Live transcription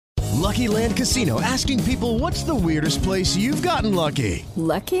Lucky Land Casino, asking people, what's the weirdest place you've gotten lucky?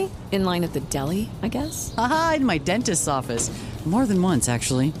 Lucky? In line at the deli, I guess? Aha, in my dentist's office. More than once,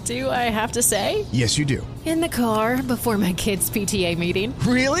 actually. Do I have to say? Yes, you do. In the car before my kids' PTA meeting.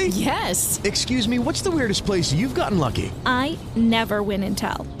 Really? Yes. Excuse me, what's the weirdest place you've gotten lucky? I never win and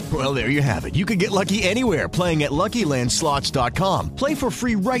tell. Well, there you have it. You can get lucky anywhere, playing at LuckyLandSlots.com. Play for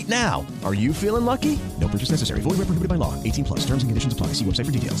free right now. Are you feeling lucky? No purchase necessary. Void where prohibited by law. 18 plus. Terms and conditions apply. See website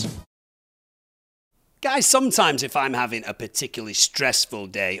for details. Guys, sometimes if I'm having a particularly stressful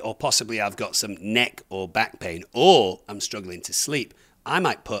day, or possibly I've got some neck or back pain, or I'm struggling to sleep, I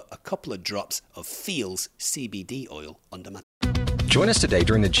might put a couple of drops of Feels CBD oil under my... Join us today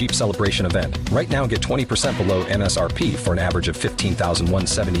during the Jeep Celebration event. Right now, get 20% below MSRP for an average of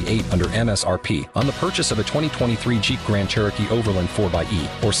 $15,178 under MSRP on the purchase of a 2023 Jeep Grand Cherokee Overland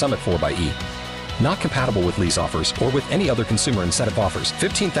 4xE or Summit 4xE. Not compatible with lease offers or with any other consumer incentive offers.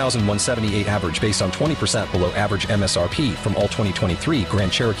 $15,178 average based on 20% below average MSRP from all 2023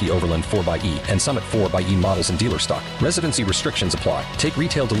 Grand Cherokee Overland 4xE and Summit 4xE models in dealer stock. Residency restrictions apply. Take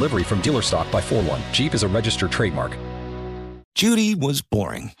retail delivery from dealer stock by 4/1. Jeep is a registered trademark. Judy was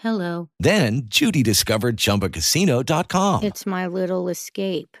boring. Hello. Then Judy discovered ChumbaCasino.com. It's my little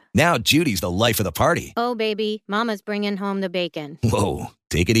escape. Now Judy's the life of the party. Oh, baby, mama's bringing home the bacon. Whoa,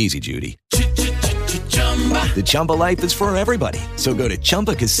 take it easy, Judy. The Chumba life is for everybody. So go to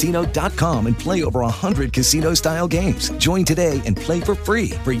ChumbaCasino.com and play over 100 casino-style games. Join today and play for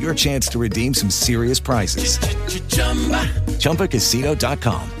free for your chance to redeem some serious prizes.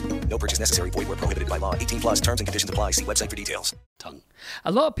 ChumbaCasino.com. No purchase necessary. Void where prohibited by law. 18 plus terms and conditions apply. See website for details.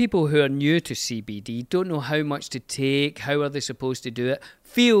 A lot of people who are new to CBD don't know how much to take, how are they supposed to do it.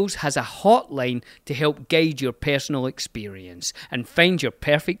 Feels has a hotline to help guide your personal experience and find your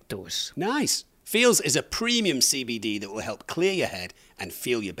perfect dose. Nice. Feels is a premium CBD that will help clear your head and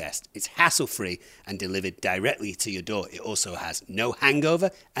feel your best. It's hassle-free and delivered directly to your door. It also has no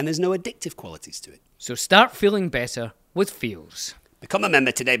hangover and there's no addictive qualities to it. So start feeling better with Feels. Become a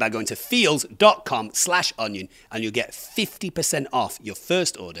member today by going to feels.com/onion and you'll get 50% off your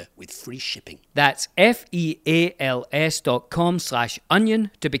first order with free shipping. That's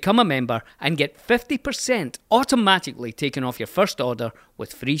FEALS.com/onion to become a member and get 50% automatically taken off your first order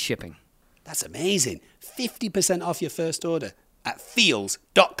with free shipping. That's amazing. 50% off your first order at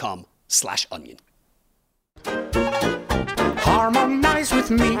feels.com/onion. Harmonize with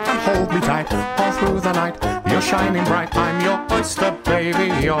me and hold me tight all through the night. You're shining bright. I'm your oyster,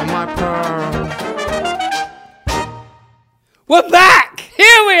 baby. You're my pearl. We're back!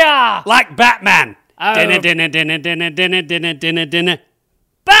 Here we are! Like Batman. Oh. Dinner.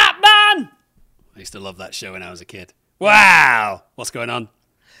 Batman! I used to love that show when I was a kid. Wow! What's going on?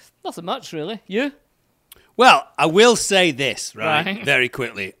 Nothing much, really. You? Well, I will say this, right? Right. Very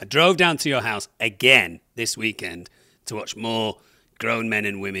quickly. I drove down to your house again this weekend to watch more grown men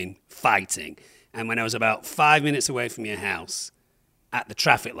and women fighting. And when I was about 5 minutes away from your house, at the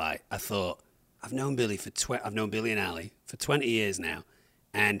traffic light, I thought, I've known Billy and Ali for 20 years now.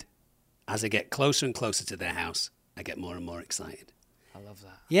 And as I get closer and closer to their house, I get more and more excited. I love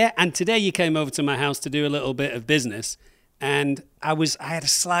that. Yeah, and today you came over to my house to do a little bit of business. And I had a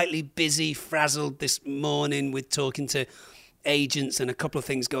slightly busy, frazzled this morning with talking to agents and a couple of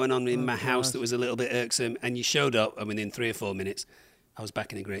things going on in my house that was a little bit irksome. And you showed up, and within 3 or 4 minutes, I was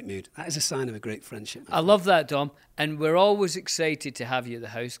back in a great mood. That is a sign of a great friendship. I love that, Dom. And we're always excited to have you at the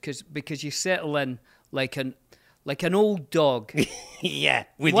house because you settle in like an old dog. Yeah,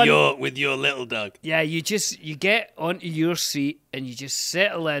 with your little dog. Yeah, you get onto your seat and you just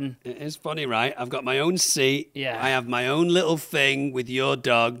settle in. It is funny, right? I've got my own seat. Yeah. I have my own little thing with your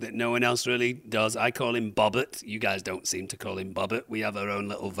dog that no one else really does. I call him Bobbert. You guys don't seem to call him Bobbert. We have our own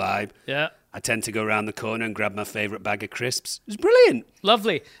little vibe. Yeah. I tend to go around the corner and grab my favourite bag of crisps. It's brilliant.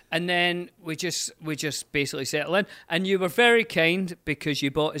 Lovely. And then we just basically settle in. And you were very kind because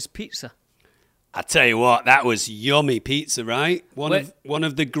you bought us pizza. I tell you what, that was yummy pizza, right? One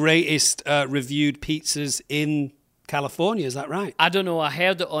of the greatest reviewed pizzas in California, is that right? I don't know. I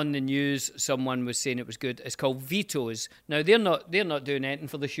heard it on the news. Someone was saying it was good. It's called Vito's. Now they're not doing anything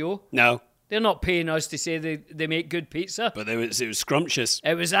for the show. No. They're not paying us to say they make good pizza. But it was scrumptious.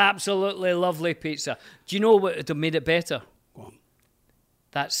 It was absolutely lovely pizza. Do you know what made it better? Go on.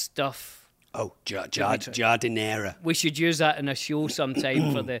 That stuff. Oh, giardiniera. We should use that in a show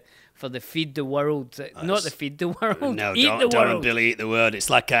sometime for the Feed the World. Not the Feed the World. No, Eat the don't World. Billy Eat the World. It's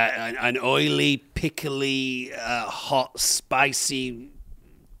like an oily, pickly, hot, spicy,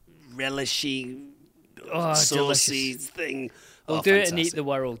 relishy, saucy delicious thing. We'll do it and Eat the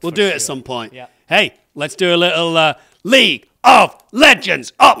World. We'll do it at some point. Yeah. Hey, let's do a little League of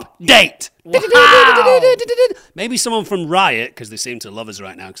Legends update. Wow. Maybe someone from Riot, because they seem to love us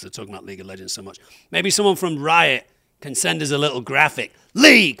right now because they're talking about League of Legends so much. Maybe someone from Riot can send us a little graphic.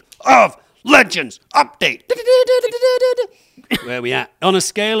 League of Legends update. Where are we at? On a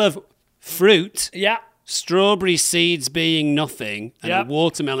scale of fruit, Yeah. strawberry seeds being nothing, and Yep. a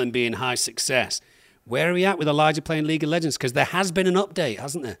watermelon being high success, where are we at with Elijah playing League of Legends? Because there has been an update,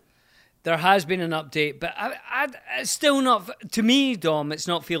 hasn't there? There has been an update, but it's still not, to me, Dom, it's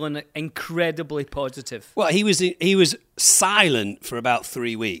not feeling incredibly positive. Well, he was silent for about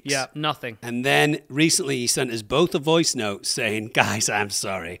 3 weeks. Yeah, nothing. And then recently he sent us both a voice note saying, guys, I'm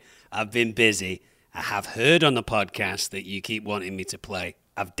sorry. I've been busy. I have heard on the podcast that you keep wanting me to play.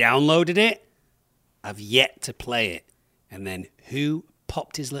 I've downloaded it. I've yet to play it. And then who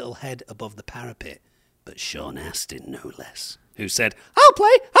popped his little head above the parapet? But Sean Astin, no less. Who said, I'll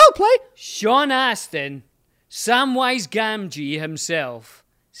play. Sean Astin, Samwise Gamgee himself,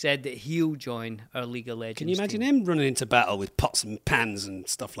 said that he'll join our League of Legends Can you imagine team. him running into battle with pots and pans and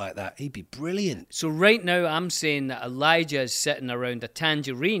stuff like that? He'd be brilliant. So right now I'm saying that Elijah is sitting around a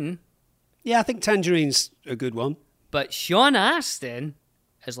tangerine, Yeah, I think Tangerine's a good one. but Sean Astin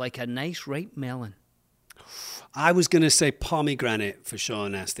is like a nice ripe melon. I was going to say pomegranate for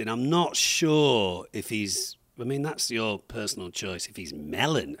Sean Astin. I'm not sure if he's... I mean, that's your personal choice. If he's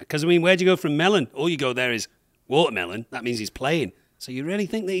melon. Because, I mean, where'd you go from melon? All you go there is watermelon. That means he's playing. So you really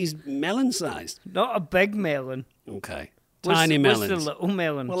think that he's melon-sized? Not a big melon. Okay. What's Tiny the- melons. What's the little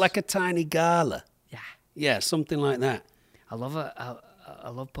melons? Well, like a tiny gala. Yeah. Yeah, something like that. I love it. I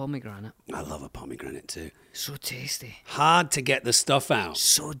love pomegranate. I love a pomegranate too. So tasty. Hard to get the stuff out.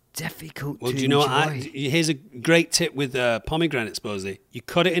 So difficult Well, to do you know enjoy. what? Here's a great tip with pomegranate, supposedly. You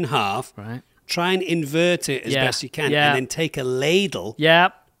cut it in half. Right. Try and invert it as Yeah, best you can. yeah. And then take a ladle.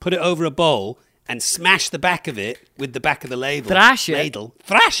 Yep. Put it over a bowl and smash the back of it with the back of the ladle. Thrash it. Ladle.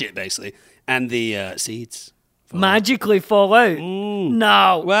 Thrash it, basically. And the seeds. Magically fall out.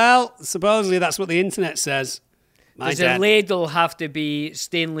 No. Well, supposedly that's what the internet says. Does a ladle have to be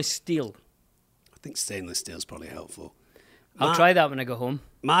stainless steel? I think stainless steel is probably helpful. I'll try that when I go home.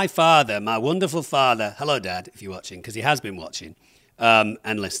 My father, my wonderful father, hello, Dad, if you're watching, because he has been watching and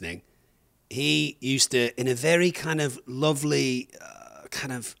listening. He used to, in a very kind of lovely,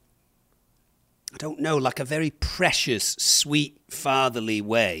 I don't know, like a very precious, sweet, fatherly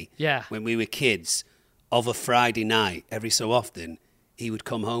way. Yeah. When we were kids, of a Friday night, every so often, he would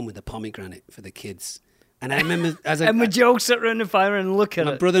come home with a pomegranate for the kids. And I remember as a... And would you all sit around the fire and look at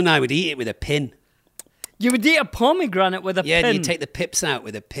my it? brother and I would eat it with a pin. You would eat a pomegranate with a Yeah, pin? you take the pips out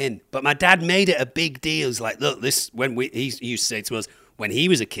with a pin. But my dad made it a big deal. He's like, look, this, he used to say to us, when he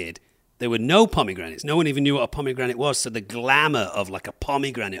was a kid, there were no pomegranates. No one even knew what a pomegranate was. So the glamour of like a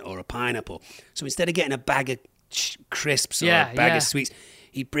pomegranate or a pineapple. So instead of getting a bag of crisps or a bag of sweets,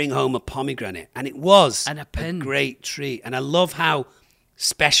 he'd bring home a pomegranate. And it was And a pin. great treat. And I love how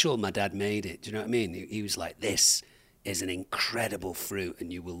special my dad made it. Do you know what I mean? He was like, this is an incredible fruit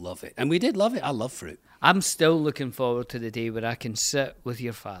and you will love it. And we did love it. I love fruit. I'm still looking forward to the day where I can sit with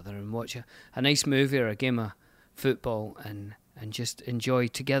your father and watch a nice movie or a game of football and just enjoy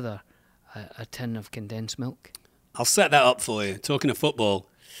together a tin of condensed milk. I'll set that up for you. Talking of football,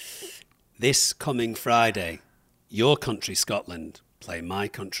 this coming Friday, your country, Scotland, play my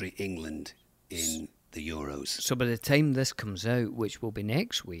country, England, in the Euros. So by the time this comes out, which will be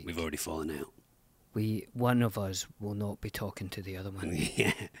next week, We've already fallen out. one of us will not be talking to the other one.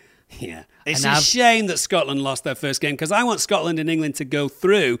 Yeah. It's And a I've- shame that Scotland lost their first game because I want Scotland and England to go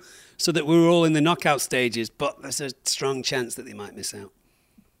through so that we're all in the knockout stages, but there's a strong chance that they might miss out.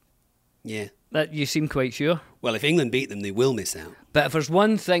 Yeah. That you seem quite sure. Well, if England beat them, they will miss out. But if there's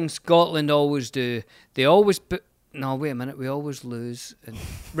one thing Scotland always do, they always put... No, wait a minute, we always lose.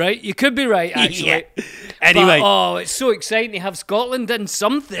 Right? You could be right, actually. Yeah. Anyway. But, it's so exciting to have Scotland in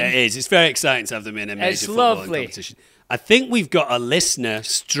something. It is. It's very exciting to have them in a major It's footballing lovely. competition. I think we've got a listener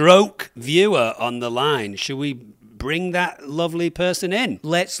stroke viewer on the line. Should we bring that lovely person in?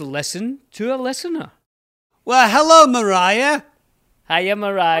 Let's listen to a listener. Well, hello, Mariah. Hiya,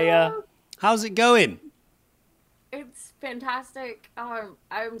 Mariah. Hello. How's it going? It's fantastic.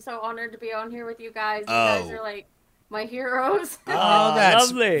 I'm so honored to be on here with you guys. You Oh. guys are like my heroes. Oh, that's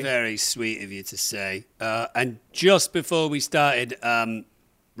lovely. very sweet of you to say. And just before we started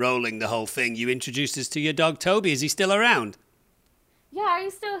rolling the whole thing, you introduced us to your dog, Toby. Is he still around? Yeah,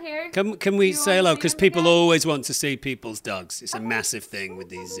 he's still here. Can we You say wanna hello? see Because him people again? always want to see people's dogs. It's a massive thing with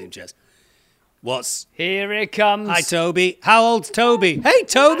these Zoom chats. Here it comes. Hi, Toby. How old's Toby? Hey,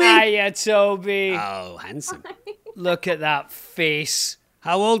 Toby. Hiya, Toby. Oh, handsome. Look at that face.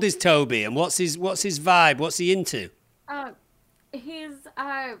 How old is Toby and what's his vibe? What's he into? He's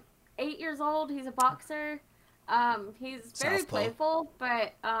 8 years old. He's a boxer. He's very Southpaw. playful,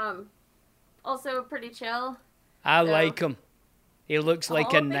 but also pretty chill. I like him. He looks like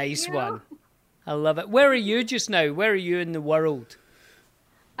a thank nice you. one. I love it. Where are you just now? Where are you in the world?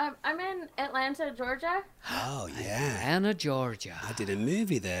 I'm in Atlanta, Georgia. Oh, yeah. Atlanta, Georgia. I did a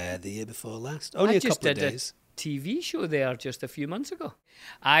movie there the year before last. Only a couple of days. A TV show there just a few months ago.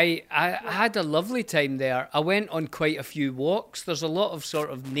 I had a lovely time there. I went on quite a few walks. There's a lot of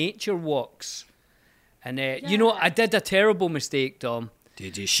sort of nature walks. And, you know, I did a terrible mistake, Dom.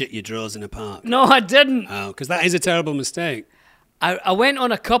 Did you shit your drawers in a park? No, I didn't. Oh, because that is a terrible mistake. I went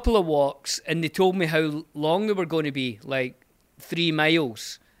on a couple of walks and they told me how long they were going to be, like 3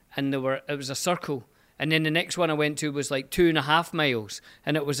 miles. And it was a circle. And then the next one I went to was like 2.5 miles,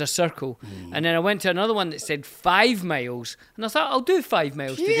 and it was a circle. And then I went to another one that said 5 miles, and I thought, I'll do 5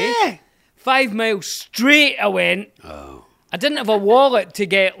 miles today. 5 miles straight I went. Oh. I didn't have a wallet to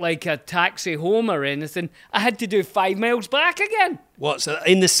get like a taxi home or anything. I had to do 5 miles back again. What, so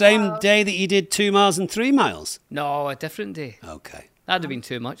in the same day that you did 2 miles and 3 miles? No, a different day. Okay. That'd have been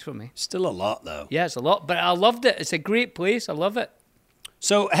too much for me. Still a lot, though. Yeah, it's a lot, but I loved it. It's a great place. I love it.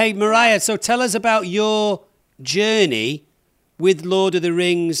 So, hey, Mariah, so tell us about your journey with Lord of the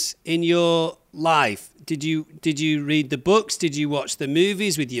Rings in your life. Did you read the books? Did you watch the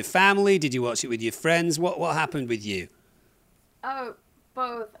movies with your family? Did you watch it with your friends? What happened with you? Oh,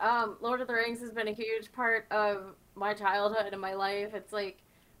 both. Lord of the Rings has been a huge part of my childhood and my life. It's like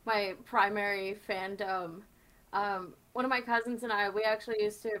my primary fandom. One of my cousins and I, we actually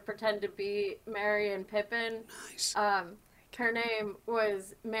used to pretend to be Merry and Pippin. Nice. Her name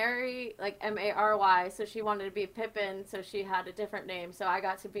was Mary, like Mary, so she wanted to be Pippin, so she had a different name. So I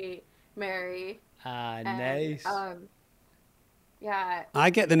got to be Mary. Nice. Yeah. I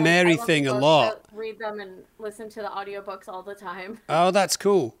get the Mary thing a lot. Read them and listen to the audiobooks all the time. Oh, that's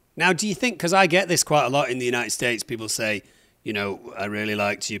cool. Now, do you think, because I get this quite a lot in the United States, people say, you know, I really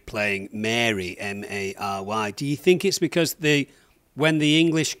liked you playing Mary, Mary. Do you think it's because when the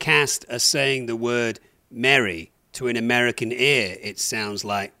English cast are saying the word Mary to an American ear, it sounds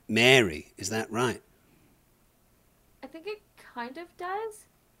like Mary? Is that right? I think it kind of does.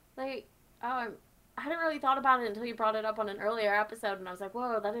 Like, I hadn't really thought about it until you brought it up on an earlier episode, and I was like,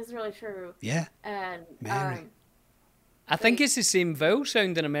 whoa, that is really true. Yeah. And Mary. I think it's the same vowel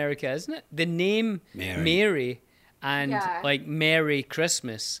sound in America, isn't it? The name Mary and like Merry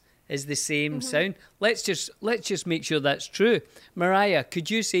Christmas is the same sound. Let's just make sure that's true. Mariah, could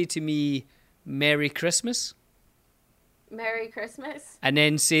you say to me Merry Christmas? Merry Christmas. And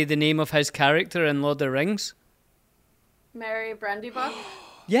then say the name of his character in Lord of the Rings. Merry Brandybuck.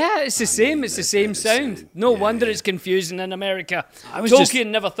 Yeah, it's the same. It's the same sound. No wonder it's confusing in America. Tolkien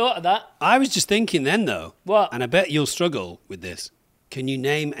never thought of that. I was just thinking then, though. What? And I bet you'll struggle with this. Can you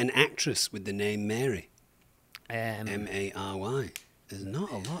name an actress with the name Mary? Mary. There's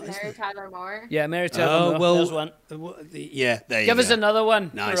not a lot, is Mary there? Tyler Moore. Yeah, Mary Tyler Moore. Well, There's one. Yeah, there you Give go. us another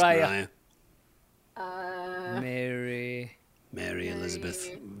one, Nice, Mariah. Mary Elizabeth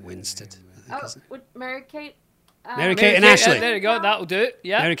Winstead. Mary Kate. Mary Kate and Ashley. There you go. That'll do it.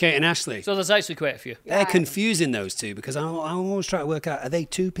 Yeah. Mary Kate and Ashley. So there's actually quite a few. They're confusing, those two, because I'm always trying to work out, are they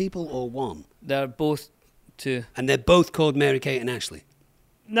two people or one? They're both two. And they're both called Mary Kate and Ashley?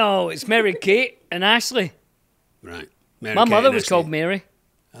 No, it's Mary Kate and Ashley. Right. My mother was called Mary.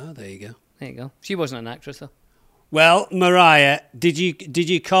 Oh, there you go. There you go. She wasn't an actress, though. Well, Mariah, did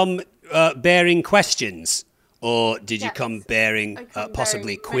you come bearing questions, or did you come bearing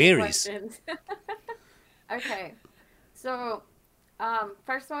possibly queries? Okay, so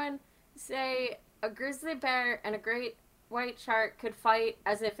first one, say a grizzly bear and a great white shark could fight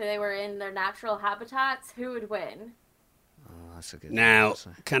as if they were in their natural habitats. Who would win? Oh, that's a good Now,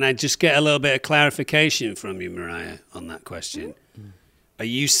 can I just get a little bit of clarification from you, Mariah, on that question? Mm-hmm. Are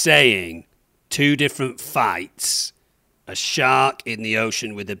you saying two different fights, a shark in the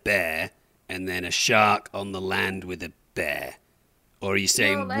ocean with a bear, and then a shark on the land with a bear? Or are you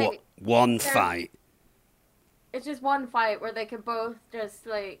saying one fight? It's just one fight where they could both just,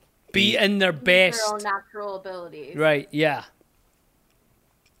 like... be in their best. Their own natural abilities. Right, yeah.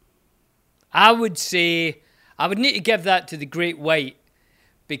 I would say... I would need to give that to the great white,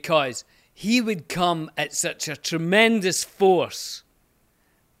 because he would come at such a tremendous force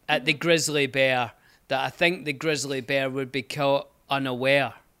at the grizzly bear that I think the grizzly bear would be caught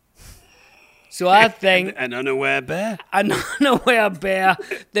unaware. So I think... An unaware bear? An unaware bear,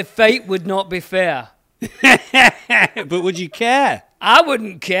 the fight would not be fair. But would you care? I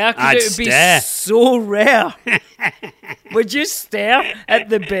wouldn't care, because it would be so rare. Would you stare at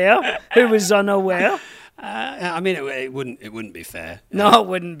the bear who was unaware? I mean, it wouldn't be fair. No, it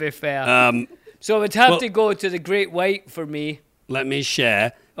wouldn't be fair. So it would have to go to the great white for me. Let me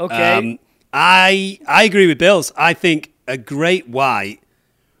share. Okay. I agree with Bills. I think a great white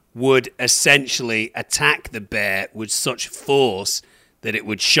would essentially attack the bear with such force that it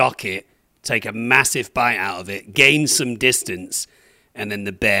would shock it, take a massive bite out of it, gain some distance, and then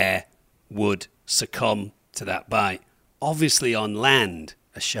the bear would succumb to that bite. Obviously, on land,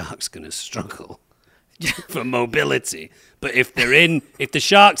 a shark's going to struggle for mobility. But if the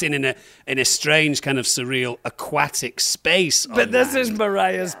shark's in a strange kind of surreal aquatic space, but this is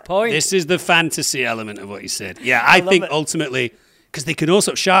Mariah's point. This is the fantasy element of what you said. Yeah, I think ultimately,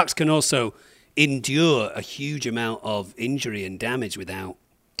 because sharks can also endure a huge amount of injury and damage without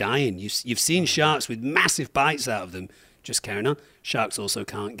dying. You've seen sharks with massive bites out of them just carrying on. Sharks also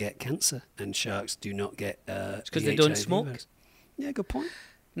can't get cancer, and sharks do not get because they don't smoke. Virus. Yeah, good point.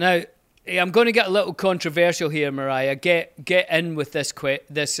 Now, I'm going to get a little controversial here, Mariah. Get in with this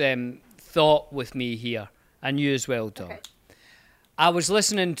thought with me here, and you as well, Tom. Okay. I was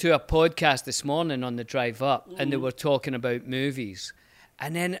listening to a podcast this morning on the drive up, and they were talking about movies.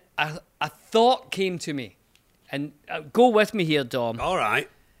 And then a thought came to me. And go with me here, Dom. All right.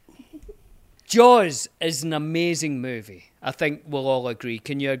 Jaws is an amazing movie. I think we'll all agree.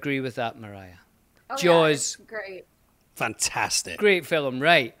 Can you agree with that, Mariah? Oh, Jaws. Yeah, great. Fantastic. Great film,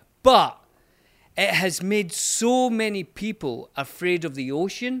 right. But it has made so many people afraid of the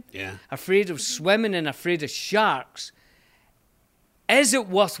ocean, afraid of swimming and afraid of sharks. Is it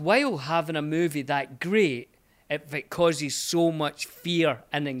worthwhile having a movie that great if it causes so much fear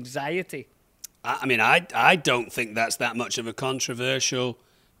and anxiety? I mean, I don't think that's that much of a controversial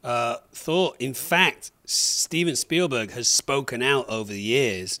thought. In fact, Steven Spielberg has spoken out over the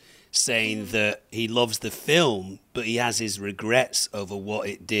years saying that he loves the film, but he has his regrets over what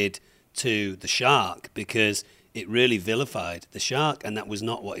it did to the shark because it really vilified the shark, and that was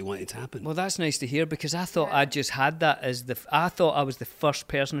not what he wanted to happen. Well, that's nice to hear because I thought I just had that I thought I was the first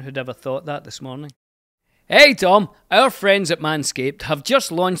person who'd ever thought that this morning. Hey Tom, our friends at Manscaped have just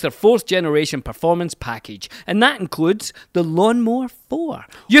launched their 4th generation performance package, and that includes the Lawnmower 4.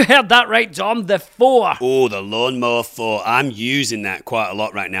 You heard that right, Tom, the 4. Oh, the Lawnmower 4. I'm using that quite a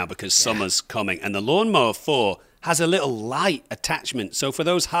lot right now because summer's coming, and the Lawnmower 4 has a little light attachment. So for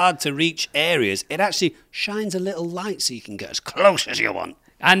those hard to reach areas, it actually shines a little light so you can get as close as you want.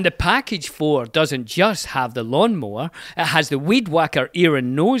 And the Package 4 doesn't just have the lawnmower, it has the Weed Whacker ear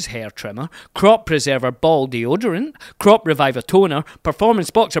and nose hair trimmer, Crop Preserver ball deodorant, Crop Reviver toner,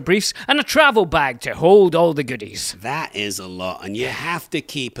 Performance boxer briefs, and a travel bag to hold all the goodies. That is a lot, and you have to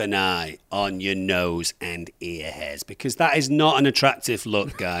keep an eye on your nose and ear hairs because that is not an attractive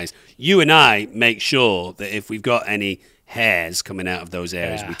look, guys. You and I make sure that if we've got any hairs coming out of those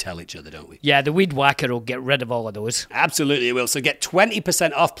areas, we tell each other, don't we? Yeah, the Weed Whacker will get rid of all of those. Absolutely it will. So get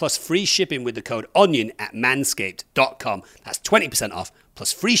 20% off plus free shipping with the code ONION at manscaped.com. That's 20% off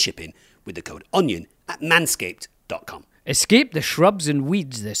plus free shipping with the code ONION at manscaped.com. Escape the shrubs and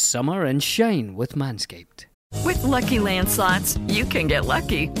weeds this summer and shine with Manscaped. With Lucky Land Slots, you can get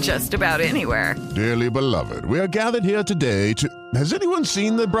lucky just about anywhere. Dearly beloved, we are gathered here today to... Has anyone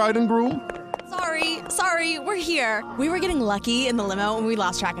seen the bride and groom? Sorry, we're here. We were getting lucky in the limo and we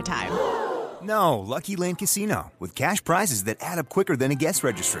lost track of time. No, Lucky Land Casino, with cash prizes that add up quicker than a guest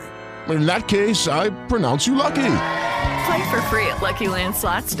registry. In that case, I pronounce you lucky. Play for free at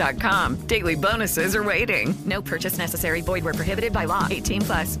LuckyLandSlots.com. Daily bonuses are waiting. No purchase necessary. Void where prohibited by law.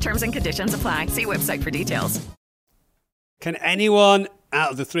 18+. Terms and conditions apply. See website for details. Can anyone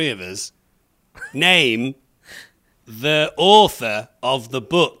out of the three of us name the author of the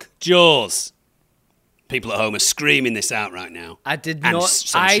book Jaws? People at home are screaming this out right now. I did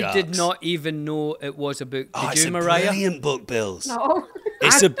not even know it was a book. Did you, Mariah? It's a brilliant book, Bills. No.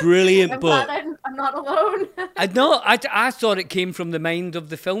 It's a brilliant book. I'm not alone. I thought it came from the mind of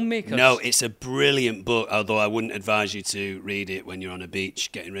the filmmakers. No, it's a brilliant book, although I wouldn't advise you to read it when you're on a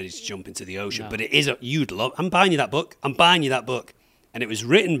beach getting ready to jump into the ocean. No. But it is you'd love. I'm buying you that book. And it was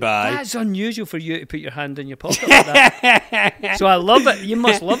written by... That's unusual for you to put your hand in your pocket like that. So I love it. You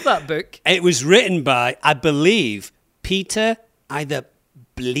must love that book. It was written by, I believe, Peter either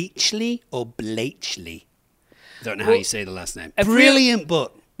Bleachley or Blatchley. I don't know how you say the last name. Brilliant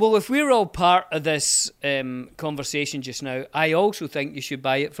book. Well, if we're all part of this conversation just now, I also think you should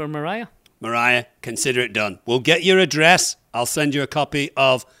buy it for Mariah. Mariah, consider it done. We'll get your address. I'll send you a copy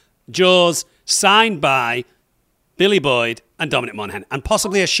of Jaws, signed by Billy Boyd and Dominic Monaghan, and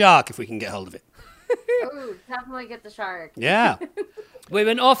possibly a shark if we can get hold of it. Ooh, definitely get the shark. Yeah. We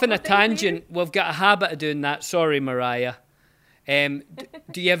went off on a tangent. We've got a habit of doing that. Sorry, Mariah. Do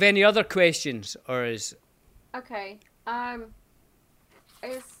you have any other questions, or is Okay.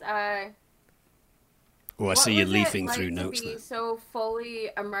 It's Oh, I see you leafing like through notes to be there. so fully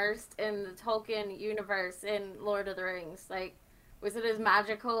immersed in the Tolkien universe in Lord of the Rings? Like, was it as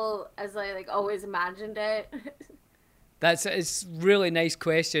magical as I like always imagined it? It's a really nice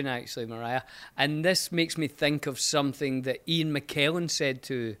question, actually, Mariah. And this makes me think of something that Ian McKellen said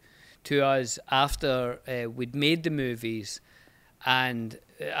to us after we'd made the movies. And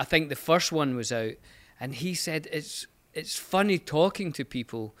I think the first one was out. And he said it's funny talking to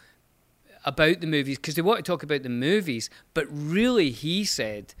people about the movies because they want to talk about the movies. But really, he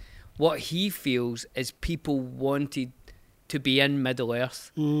said what he feels is people wanted to be in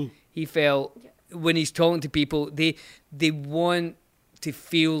Middle-earth. He felt... when he's talking to people, they want to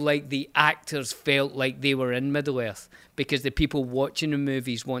feel like the actors felt like they were in Middle-earth because the people watching the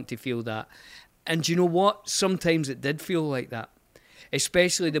movies want to feel that. And do you know what? Sometimes it did feel like that,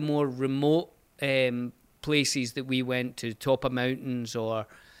 especially the more remote places that we went to, top of mountains or,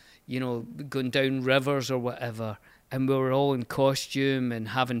 going down rivers or whatever, and we were all in costume and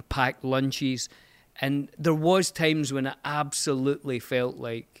having packed lunches. And there was times when it absolutely felt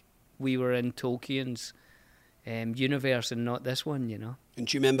like we were in Tolkien's universe and not this one, And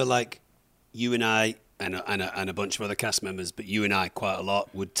do you remember, like, you and I and a bunch of other cast members, but you and I quite a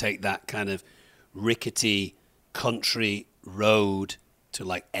lot would take that kind of rickety country road to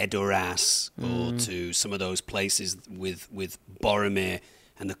like Edoras or to some of those places with Boromir,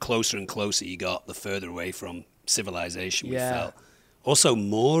 and the closer and closer you got, the further away from civilization we felt. Also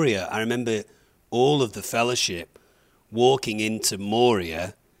Moria, I remember all of the Fellowship walking into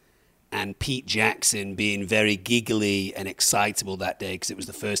Moria and Pete Jackson being very giggly and excitable that day because it was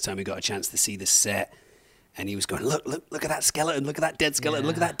the first time we got a chance to see the set. And he was going, look at that skeleton, look at that dead skeleton,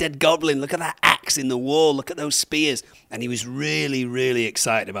 look at that dead goblin, look at that axe in the wall, look at those spears. And he was really, really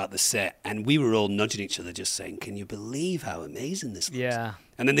excited about the set. And we were all nudging each other just saying, can you believe how amazing this looks? Yeah.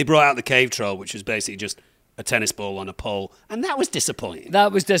 And then they brought out the cave troll, which was basically just a tennis ball on a pole. And that was disappointing.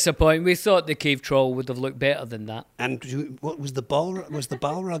 That was disappointing. We thought the cave troll would have looked better than that. And what was the Balrog? Was the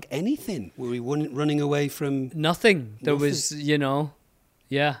Balrog anything? Were we running away from... Nothing. There was,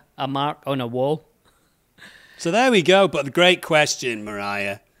 a mark on a wall. So there we go, but a great question,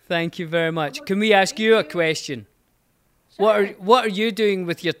 Mariah. Thank you very much. Can we ask you a question? Sure. What are you doing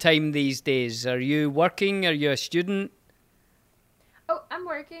with your time these days? Are you working? Are you a student? Oh, I'm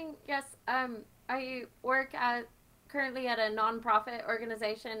working. Yes. I work currently at a non-profit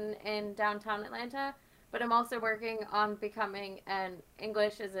organization in downtown Atlanta, but I'm also working on becoming an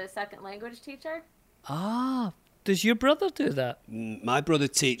English as a second language teacher. Ah, does your brother do that? My brother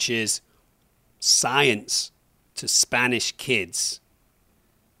teaches science to Spanish kids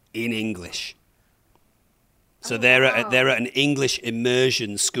in English. So they're at an English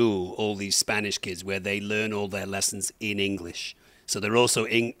immersion school, all these Spanish kids, where they learn all their lessons in English. So they're also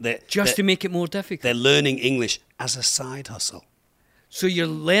to make it more difficult. They're learning English as a side hustle. So you're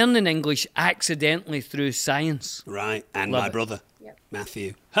learning English accidentally through science. Right, and Love my it. brother, Yep.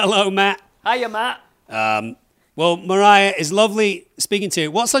 Matthew. Hello, Matt. Hiya, Matt. Well, Mariah, it's lovely speaking to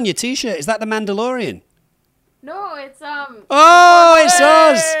you. What's on your T-shirt? Is that the Mandalorian? No, it's Oh, it's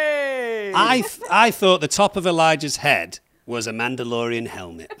us! I thought the top of Elijah's head was a Mandalorian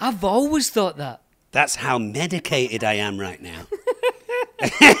helmet. I've always thought that. That's how medicated I am right now.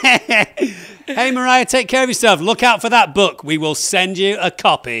 Hey, Mariah, take care of yourself. Look out for that book. We will send you a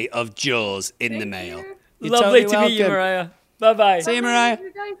copy of Jaws in the mail. You're Lovely totally to meet you, welcome. Mariah. Bye-bye. See you, Mariah.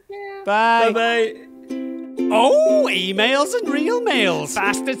 You guys too. Bye. Bye-bye. Oh, emails and real mails.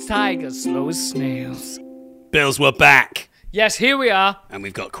 Fast as tigers, slow as snails. Bills, we're back. Yes, here we are. And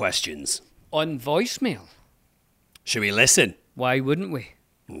we've got questions. On voicemail. Should we listen? Why wouldn't we?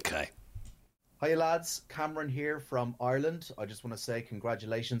 Okay. Hi lads, Cameron here from Ireland. I just want to say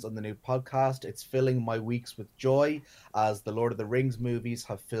congratulations on the new podcast. It's filling my weeks with joy as the Lord of the Rings movies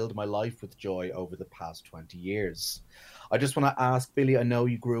have filled my life with joy over the past 20 years. I just want to ask Billy, I know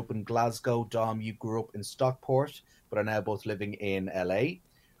you grew up in Glasgow, Dom, you grew up in Stockport, but are now both living in LA.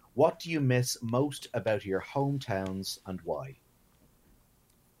 What do you miss most about your hometowns and why?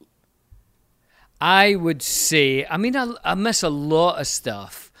 I would say, I miss a lot of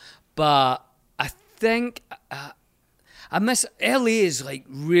stuff, but I think I miss, LA is like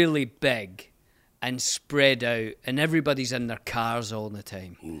really big and spread out and everybody's in their cars all the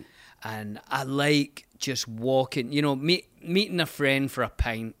time. And I like just walking, meeting a friend for a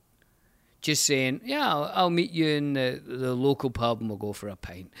pint, just saying, yeah, I'll meet you in the local pub and we'll go for a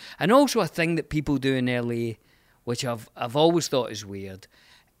pint. And also a thing that people do in LA, which I've always thought is weird,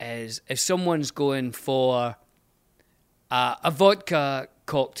 is if someone's going for a vodka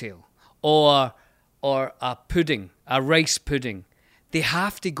cocktail or or a pudding, a rice pudding, they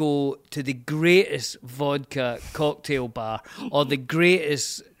have to go to the greatest vodka cocktail bar or the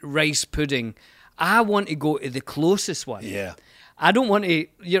greatest rice pudding. I want to go to the closest one. Yeah. I don't want to...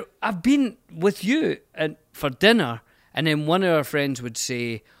 I've been with you for dinner, and then one of our friends would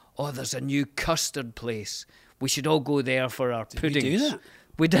say, oh, there's a new custard place. We should all go there for our puddings. Did we do that?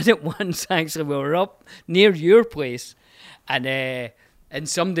 We did it once, actually. We were up near your place, and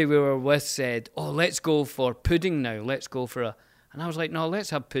somebody we were with said, oh, let's go for pudding now. Let's go for a... And I was like, no, let's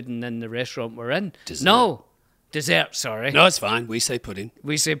have pudding in the restaurant we're in. Dessert. No, dessert, sorry. No, it's fine. We say pudding.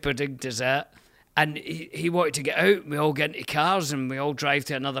 We say pudding, dessert. And he wanted to get out. We all get into cars and we all drive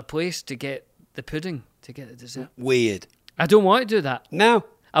to another place to get the pudding, to get the dessert. Weird. I don't want to do that. No.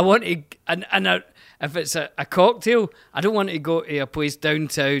 I want to... if it's a cocktail, I don't want to go to a place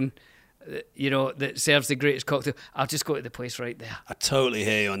downtown, that serves the greatest cocktail. I'll just go to the place right there. I totally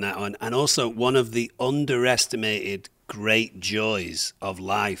hear you on that one. And also, one of the underestimated great joys of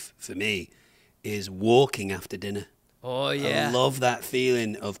life for me is walking after dinner. Oh, yeah. I love that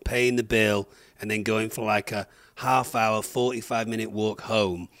feeling of paying the bill and then going for like a half-hour, 45-minute walk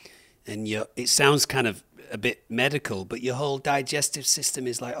home. And it sounds kind of a bit medical, but your whole digestive system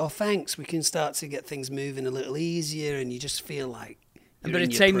is like, oh, thanks, we can start to get things moving a little easier, and you just feel like and by the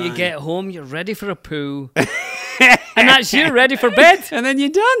time you get home, you're ready for a poo. And that's you, ready for bed. And then you're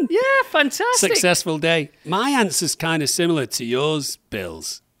done. Yeah, fantastic. Successful day. My answer's kind of similar to yours,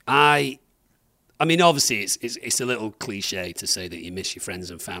 Bill's. I mean, obviously, it's a little cliche to say that you miss your friends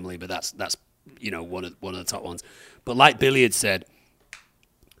and family, but that's one of the top ones. But like Billy had said,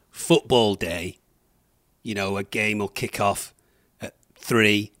 football day, a game will kick off at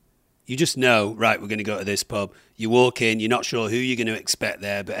 3. You just know, right, we're going to go to this pub. You walk in, you're not sure who you're going to expect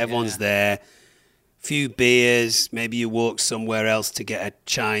there, but everyone's there. Few beers, maybe you walk somewhere else to get a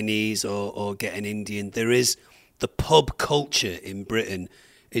Chinese or get an Indian. There is the pub culture in Britain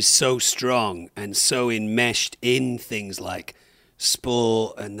is so strong and so enmeshed in things like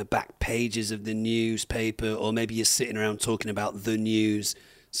sport and the back pages of the newspaper, or maybe you're sitting around talking about the news.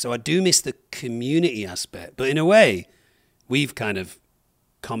 So I do miss the community aspect. But in a way, we've kind of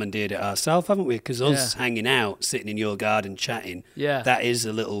commandeered it ourselves, haven't we? Because us hanging out, sitting in your garden chatting, that is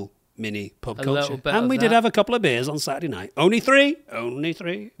a little mini pub culture. And we did have a couple of beers on Saturday night. Only 3.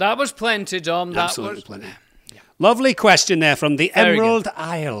 That was plenty, Dom. Absolutely plenty. Yeah. Lovely question there from the Emerald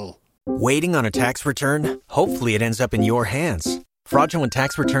Isle. Waiting on a tax return? Hopefully it ends up in your hands. Fraudulent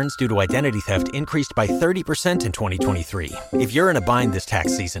tax returns due to identity theft increased by 30% in 2023. If you're in a bind this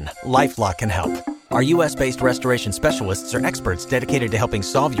tax season, LifeLock can help. Our U.S.-based restoration specialists are experts dedicated to helping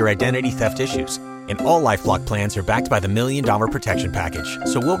solve your identity theft issues. And all LifeLock plans are backed by the $1 Million Protection Package.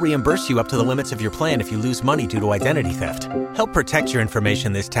 So we'll reimburse you up to the limits of your plan if you lose money due to identity theft. Help protect your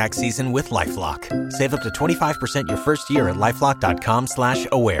information this tax season with LifeLock. Save up to 25% your first year at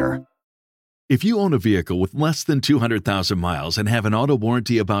LifeLock.com/aware. If you own a vehicle with less than 200,000 miles and have an auto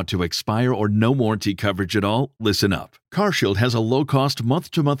warranty about to expire or no warranty coverage at all, listen up. CarShield has a low-cost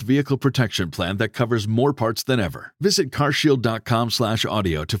month-to-month vehicle protection plan that covers more parts than ever. Visit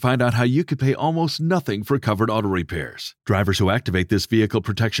carshield.com/audio to find out how you could pay almost nothing for covered auto repairs. Drivers who activate this vehicle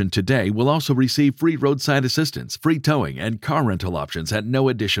protection today will also receive free roadside assistance, free towing, and car rental options at no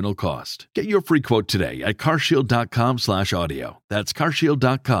additional cost. Get your free quote today at carshield.com/audio. That's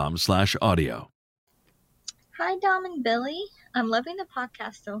carshield.com/audio. Hi, Dom and Billy. I'm loving the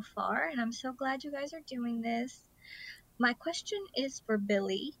podcast so far, and I'm so glad you guys are doing this. My question is for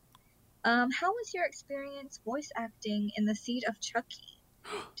Billy. How was your experience voice acting in The Seed of Chucky?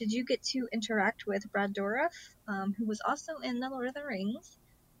 Did you get to interact with Brad Dourif, who was also in The Lord of the Rings,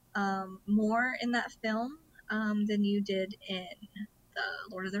 more in that film than you did in The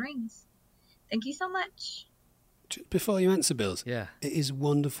Lord of the Rings? Thank you so much. Before you answer, Bills, it is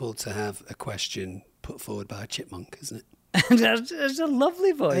wonderful to have a question put forward by a chipmunk, isn't it? It's a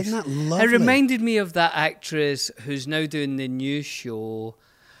lovely voice. Isn't that lovely? It reminded me of that actress who's now doing the new show.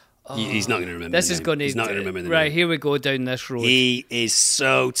 Oh, he's not going to remember. He's not going to remember the name. Right, here we go down this road. He is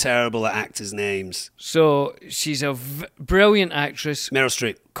so terrible at actors' names. So she's a brilliant actress. Meryl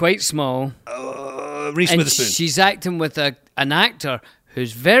Streep. Quite small. Reese Witherspoon. She's acting with an actor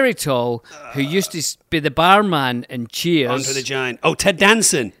who's very tall, who used to be the barman in Cheers. Andre the Giant. Oh, Ted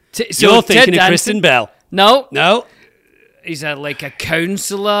Danson. So you're thinking of Kristen Bell. No. He's like a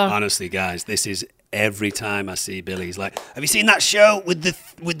counsellor. Honestly, guys, this is every time I see Billy. He's like, have you seen that show with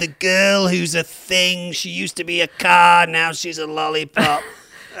the girl who's a thing? She used to be a car, now she's a lollipop.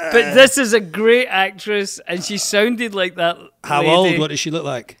 But this is a great actress, and she sounded like that How lady. old? What does she look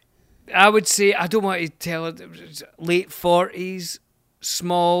like? I would say, I don't want to tell her, late 40s,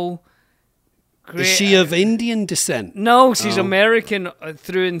 small, Great. Is she of Indian descent? No, she's American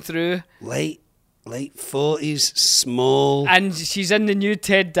through and through. Late 40s, small. And she's in the new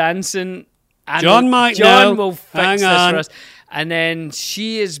Ted Danson. And John will fix Hang this on. for us. And then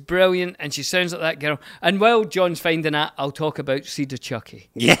she is brilliant, and she sounds like that girl. And while John's finding that, I'll talk about Cedar Chucky.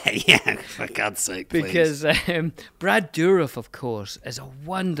 Yeah, for God's sake, please. Because Brad Dourif, of course, is a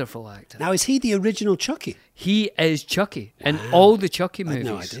wonderful actor. Now, is he the original Chucky? He is Chucky in all the Chucky movies. I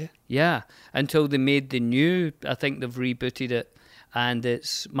had no idea. Yeah, until they made the new, I think they've rebooted it, and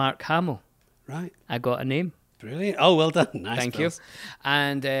it's Mark Hamill. Right. I got a name. Brilliant. Oh, well done. Nice. Thank Bills. you.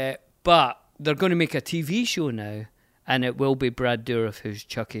 And but they're going to make a TV show now, and it will be Brad Dourif who's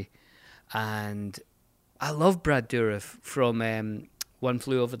Chucky. And I love Brad Dourif from One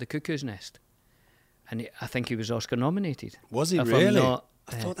Flew Over the Cuckoo's Nest. And I think he was Oscar nominated. Was he If I'm really? not,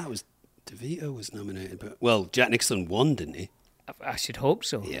 I thought that was DeVito was nominated. But well, Jack Nicholson won, didn't he? I should hope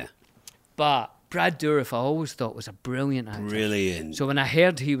so. Yeah. But Brad Dourif I always thought was a brilliant actor. Brilliant. So when I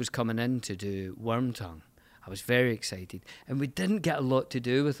heard he was coming in to do Wormtongue, I was very excited. And we didn't get a lot to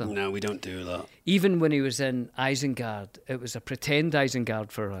do with him. No, we don't do a lot. Even when he was in Isengard, it was a pretend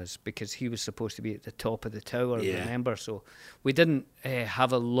Isengard for us because he was supposed to be at the top of the tower, remember? So we didn't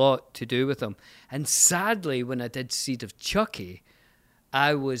have a lot to do with him. And sadly, when I did Seed of Chucky,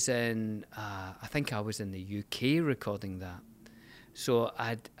 I was in, I think I was in the UK recording that. So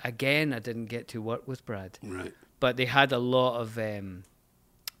I didn't get to work with Brad. Right. But they had a lot of...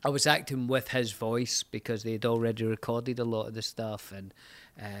 I was acting with his voice because they'd already recorded a lot of the stuff, and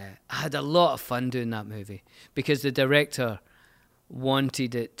I had a lot of fun doing that movie because the director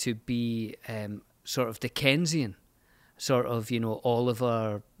wanted it to be sort of Dickensian, sort of,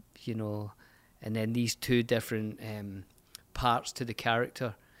 Oliver, and then these two different parts to the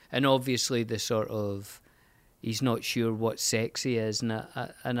character, and obviously the sort of he's not sure what sex he is, and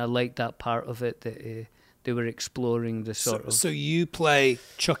I like that part of it that. They were exploring the sort of... So you play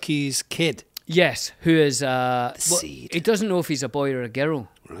Chucky's kid? Yes, who is... Seed. He doesn't know if he's a boy or a girl.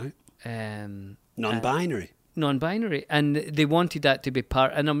 Right. Non-binary. Non-binary. And they wanted that to be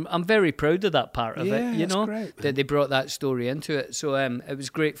part... And I'm very proud of that part of it, that's great, that they brought that story into it. So it was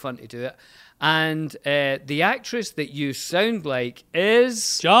great fun to do it. And the actress that you sound like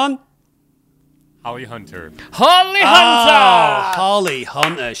is... John? Holly Hunter. Holly Hunter! Holly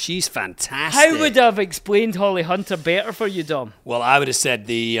Hunter. She's fantastic. How would I have explained Holly Hunter better for you, Dom? Well, I would have said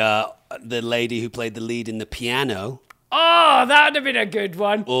the lady who played the lead in The Piano. Oh, that would have been a good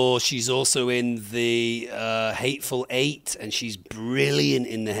one. Or she's also in the Hateful Eight, and she's brilliant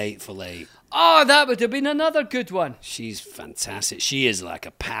in the Hateful Eight. Oh, that would have been another good one. She's fantastic. She is like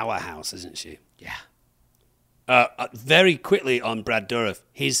a powerhouse, isn't she? Yeah. Very quickly on Brad Dourif,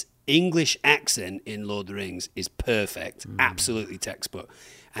 his English accent in Lord of the Rings is perfect, absolutely textbook.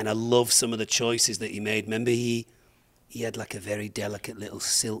 And I love some of the choices that he made. Remember, he had like a very delicate little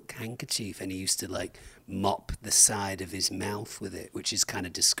silk handkerchief, and he used to like mop the side of his mouth with it, which is kind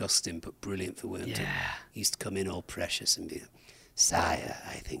of disgusting but brilliant for Wormtongue. Yeah. He used to come in all precious and be, "Sire,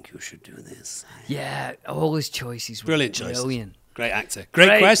 I think you should do this." Sire. Yeah, all his choices were Brilliant choice. brilliant. Great actor.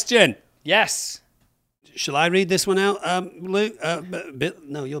 Great question. Yes. Shall I read this one out, Luke?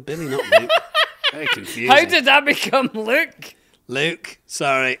 No, you're Billy, not Luke. Very confusing. How did that become Luke? Luke,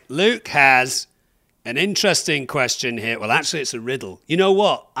 sorry. Luke has an interesting question here. Well, actually, it's a riddle. You know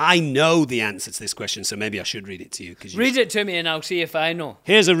what? I know the answer to this question, so maybe I should read it to you. Read it to me and I'll see if I know.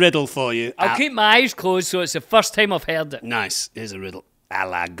 Here's a riddle for you. I'll keep my eyes closed so it's the first time I've heard it. Nice. Here's a riddle. A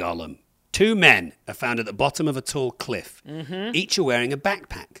la Gollum. Two men are found at the bottom of a tall cliff. Mm-hmm. Each are wearing a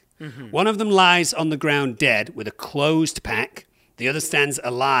backpack. Mm-hmm. One of them lies on the ground dead with a closed pack. The other stands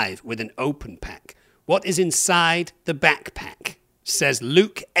alive with an open pack. What is inside the backpack? Says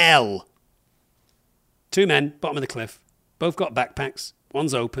Luke L. Two men, bottom of the cliff. Both got backpacks.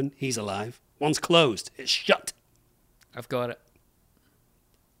 One's open, he's alive. One's closed, it's shut. I've got it.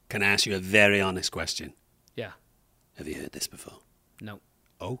 Can I ask you a very honest question? Yeah. Have you heard this before? No.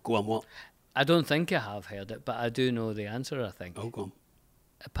 Oh, go on, what? I don't think I have heard it, but I do know the answer, I think. Oh, go on.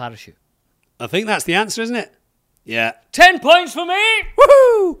 A parachute. I think that's the answer, isn't it? Yeah. 10 points for me!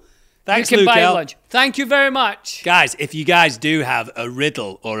 Woohoo! Thanks, you can Luke buy L. lunch. Thank you very much. Guys, if you guys do have a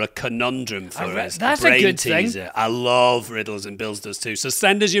riddle or a conundrum for us, that's a brain a good teaser. thing. I love riddles, and Bill's does too. So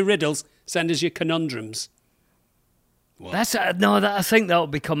send us your riddles, send us your conundrums. What? I think that'll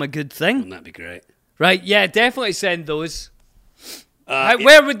become a good thing. Wouldn't that be great? Right, yeah, definitely send those.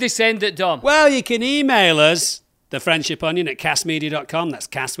 Where would they send it, Dom? Well, you can email us, thefriendshiponion@castmedia.com. That's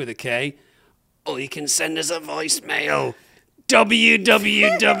cast with a K. Or you can send us a voicemail.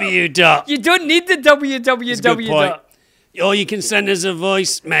 www. You don't need the www. That's a good point. Or you can send us a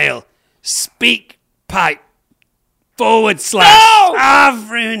voicemail. SpeakPipe / I've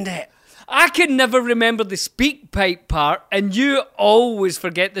ruined it. I can never remember the SpeakPipe part, and you always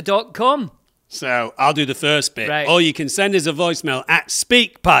forget the .com. So I'll do the first bit. Right. Or you can send us a voicemail at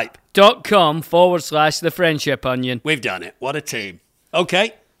speakpipe.com / the friendship onion. We've done it. What a team.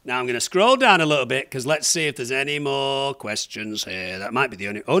 Okay, now I'm going to scroll down a little bit because let's see if there's any more questions here. That might be the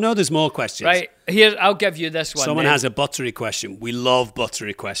only... Oh, no, there's more questions. Right, here, I'll give you this one. Someone has a buttery question. We love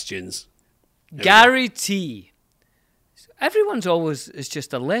buttery questions. Gary T. Everyone's always... It's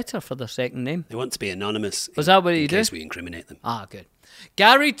just a letter for their second name. They want to be anonymous. Was that what you do? do? In case we incriminate them. Ah, good.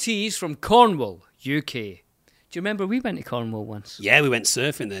 Gary T's from Cornwall, UK. Do you remember we went to Cornwall once? Yeah, we went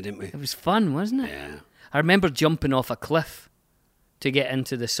surfing there, didn't we? It was fun, wasn't it? Yeah. I remember jumping off a cliff to get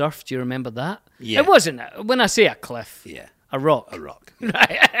into the surf. Do you remember that? Yeah. It wasn't... When I say a cliff, yeah, a rock. A rock.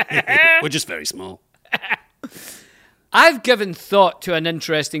 Right. We're just very small. I've given thought to an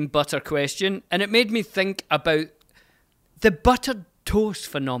interesting butter question, and it made me think about the buttered toast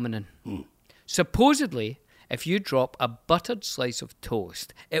phenomenon. Supposedly, if you drop a buttered slice of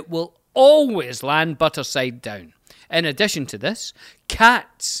toast, it will always land butter side down. In addition to this,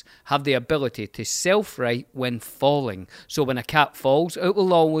 cats have the ability to self-right when falling. So when a cat falls, it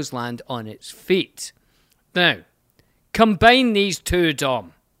will always land on its feet. Now, combine these two,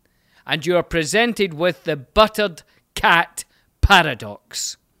 Dom, and you are presented with the buttered cat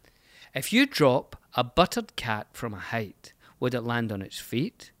paradox. If you drop a buttered cat from a height, would it land on its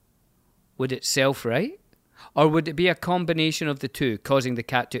feet? Would it self-right? Or would it be a combination of the two, causing the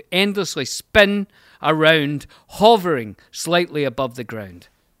cat to endlessly spin around, hovering slightly above the ground?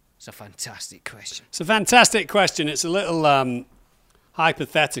 It's a fantastic question. It's a fantastic question. It's a little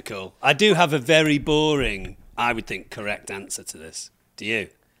hypothetical. I do have a very boring, I would think, correct answer to this. Do you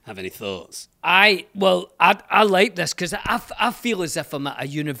have any thoughts? I like this because I feel as if I'm at a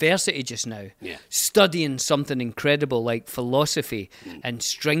university just now, studying something incredible like philosophy and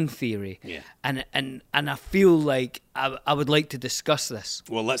string theory, and I feel like I would like to discuss this.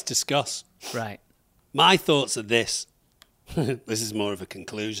 Well, let's discuss. Right. My thoughts are this. This is more of a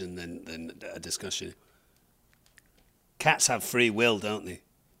conclusion than a discussion. Cats have free will, don't they?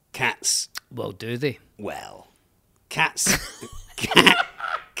 Cats. Well, do they? Well, cats.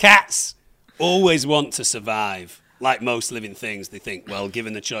 Cats always want to survive. Like most living things, they think, well,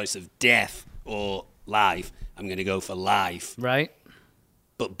 given the choice of death or life, I'm going to go for life. Right.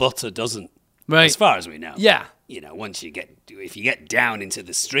 But butter doesn't. Right. As far as we know. Yeah. You know, if you get down into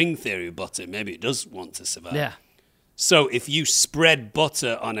the string theory of butter, maybe it does want to survive. Yeah. So if you spread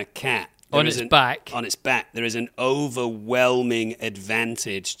butter on a cat... On its back, there is an overwhelming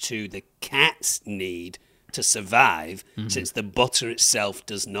advantage to the cat's need to survive, since the butter itself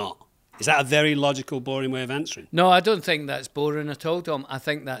does not. Is that a very logical, boring way of answering? No, I don't think that's boring at all, Tom. I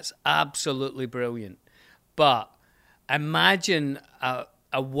think that's absolutely brilliant. But imagine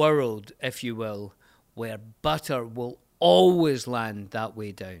a world, if you will, where butter will always land that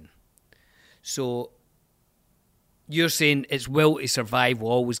way down. So you're saying its will to survive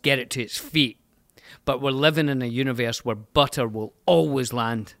will always get it to its feet, but we're living in a universe where butter will always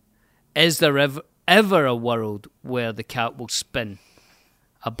land. Is there ever a world where the cat will spin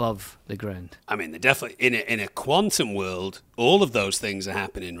above the ground? I mean, they're definitely in a quantum world. All of those things are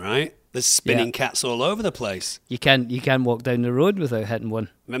happening, right? There's spinning cats all over the place. You can't walk down the road without hitting one.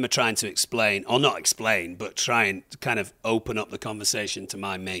 I remember trying to explain, or not explain, but try and kind of open up the conversation to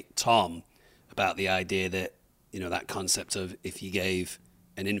my mate Tom about the idea that, you know, that concept of if you gave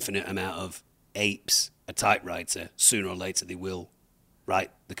an infinite amount of apes a typewriter, sooner or later they will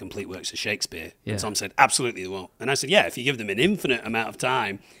write the complete works of Shakespeare. Yeah. And Tom said, absolutely they won't. And I said, yeah, if you give them an infinite amount of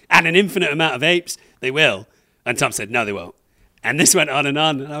time and an infinite amount of apes, they will. And Tom said, no, they won't. And this went on. And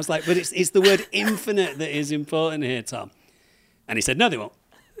I was like, but it's the word infinite that is important here, Tom. And he said, no, they won't.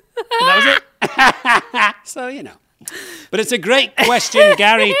 And that was it. So, you know. But it's a great question,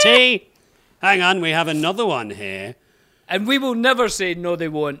 Gary T. Hang on, we have another one here. And we will never say no, they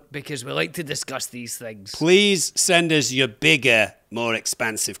won't, because we like to discuss these things. Please send us your bigger, more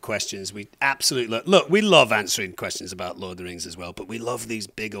expansive questions. We absolutely look, we love answering questions about Lord of the Rings as well, but we love these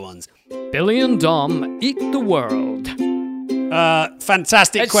bigger ones. Billy and Dom eat the world.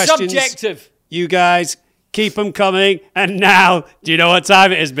 Fantastic it's questions. It's subjective. You guys, keep them coming. And now, do you know what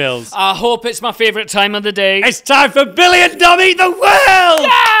time it is, Bills? I hope it's my favourite time of the day. It's time for Billy and Dom Eat the World!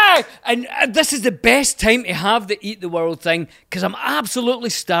 Yeah! And this is the best time to have the Eat the World thing, because I'm absolutely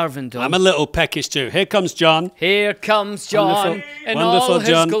starving, Dom. I'm a little peckish too. Here comes John. Here comes John in all his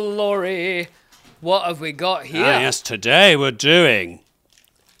John. glory. What have we got here? Yes, today we're doing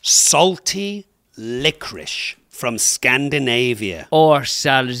salty licorice. from Scandinavia. Or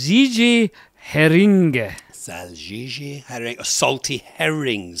salsige heringe. Salsige herring, or salty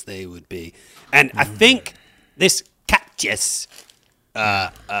herrings they would be. And I think this Katjes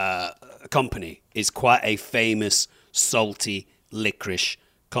company is quite a famous salty licorice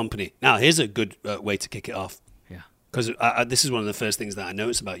company. Now, here's a good way to kick it off. Yeah. Because this is one of the first things that I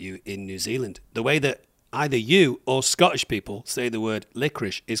noticed about you in New Zealand. The way that either you or Scottish people say the word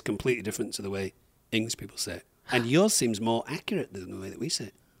licorice is completely different to the way English people say it. And yours seems more accurate than the way that we say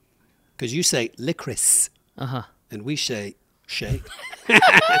it. Because you say licorice. Uh-huh. And we say shay.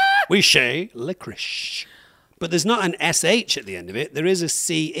 We say licorice. But there's not an SH at the end of it. There is a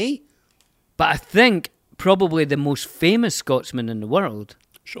CE. But I think probably the most famous Scotsman in the world,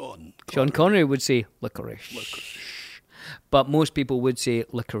 Sean Connery, would say licorice. But most people would say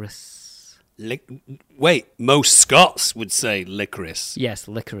licorice. Wait, most Scots would say licorice. Yes,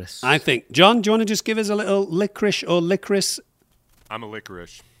 licorice. I think. John, do you want to just give us a little licorice or licorice? I'm a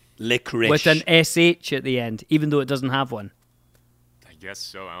licorice. Licorice. With an SH at the end, even though it doesn't have one. I guess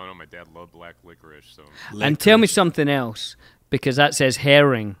so. I don't know. My dad loved black licorice. So. And tell me something else, because that says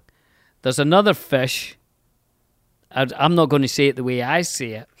herring. There's another fish. I'm not going to say it the way I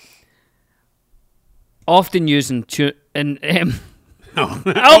say it. Often using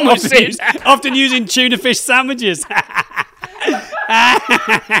often using tuna fish sandwiches.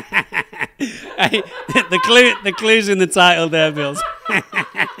 The clue's in the title there, Bills.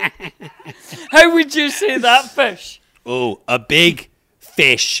 How would you say that fish? Oh, a big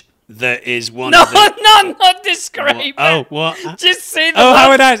fish that is one no, of the... No, not describe it. Oh, what? Just say the how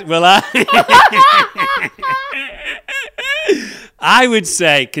would I... Well, I would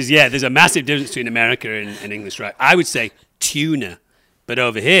say, because, there's a massive difference between America and English, right? I would say tuna. But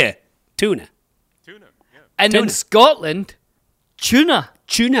over here, tuna. Tuna, yeah. And tuna. In Scotland, tuna.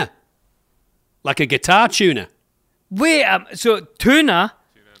 Tuna. Like a guitar tuner. Wait, so tuna.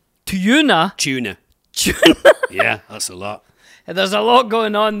 Tuna. Yeah, that's a lot. There's a lot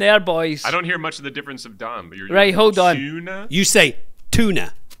going on there, boys. I don't hear much of the difference of Dom. But you're right, hold on. Tuna? You say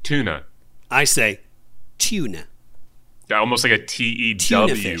tuna. Tuna. I say tuna. Yeah, almost like a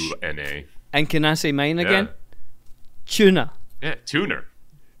T-E-W-N-A. And can I say mine again? Tuna. Yeah, tuner.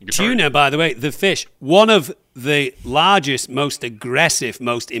 Tuna, by the way, the fish, one of the largest, most aggressive,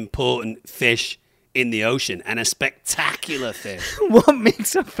 most important fish in the ocean, and a spectacular fish. What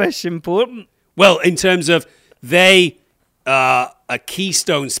makes a fish important? Well, in terms of they are a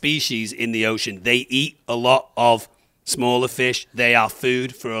keystone species in the ocean. They eat a lot of smaller fish. They are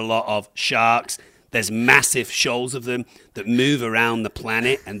food for a lot of sharks. There's massive shoals of them that move around the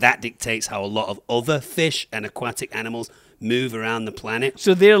planet, and that dictates how a lot of other fish and aquatic animals move around the planet.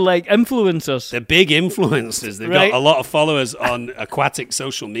 So they're like influencers. They're big influencers. They've got a lot of followers on aquatic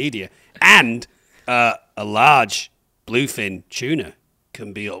social media. And a large bluefin tuna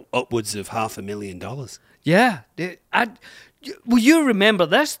can be upwards of $500,000. Yeah. Well, you remember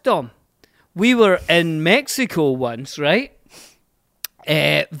this, Dom? We were in Mexico once, right?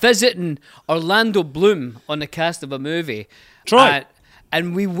 Visiting Orlando Bloom on the cast of a movie. Troy.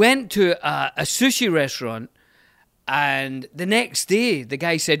 And we went to a sushi restaurant, and the next day the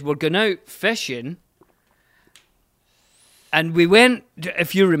guy said, we're going out fishing. And we went,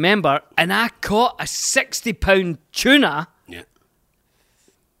 if you remember, and I caught a 60-pound tuna. Yeah.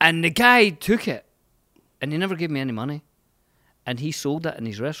 And the guy took it, and he never gave me any money. And he sold it in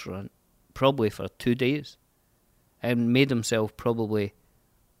his restaurant, probably for 2 days, and made himself probably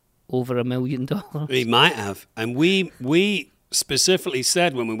over $1 million. He might have. And we specifically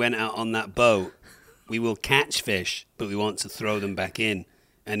said when we went out on that boat, we will catch fish, but we want to throw them back in.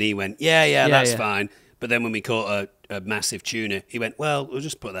 And he went, yeah, that's fine. But then when we caught a massive tuna, he went, well, we'll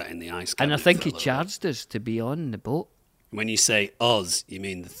just put that in the ice cabinet. And I think he charged us to be on the boat. When you say us, you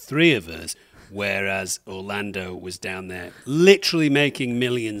mean the three of us, whereas Orlando was down there literally making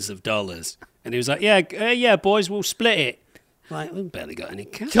millions of dollars. And he was like, yeah, boys, we'll split it. Like, we've barely got any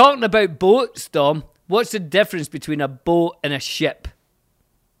cash. Talking about boats, Dom, what's the difference between a boat and a ship?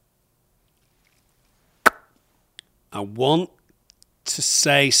 I want to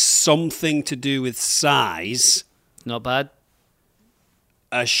say something to do with size. Not bad.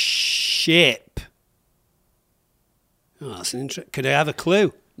 A ship. Oh, that's an interesting. Could I have a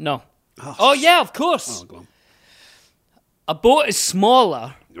clue? No. Oh yeah, of course. Oh, go on. A boat is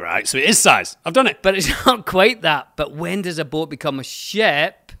smaller. Right, so it is size. I've done it. But it's not quite that. But when does a boat become a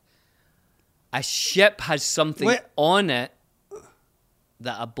ship? A ship has something on it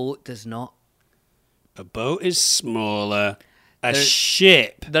that a boat does not. A boat is smaller. A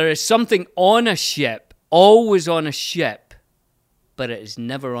ship. There is something on a ship, always on a ship, but it is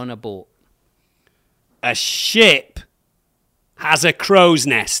never on a boat. A ship has a crow's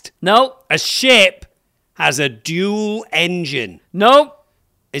nest. No. A ship has a dual engine. No.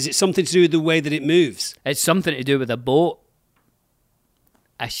 Is it something to do with the way that it moves? It's something to do with a boat.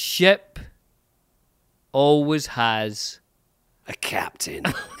 A ship always has a captain.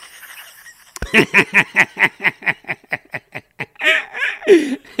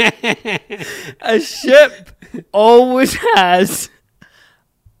 A ship always has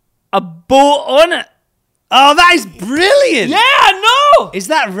a boat on it. Oh, that is brilliant. Yeah, I know. Is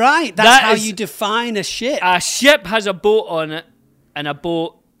that right? That's That how is- you define a ship. A ship has a boat on it, and a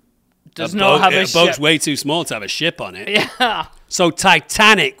boat does not have a boat's ship. way too small to have a ship on it. Yeah. So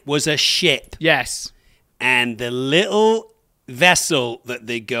Titanic was a ship. Yes. And the little vessel that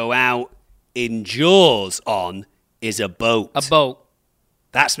they go out in Jaws on is a boat. A boat.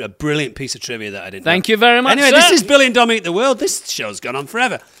 That's a brilliant piece of trivia that I didn't know. Thank you very much, Anyway, sir. this is Billy and Dominic the World. This show's gone on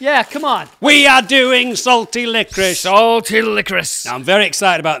forever. Yeah, come on. We are doing Salty Licorice. Salty Licorice. Now, I'm very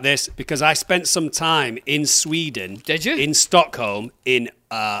excited about this because I spent some time in Sweden. Did you? In Stockholm, in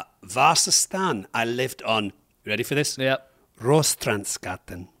Vasastan. I lived on, you ready for this? Yep.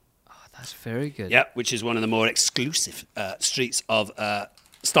 Rostrandsgatan. Oh, that's very good. Yep, which is one of the more exclusive streets of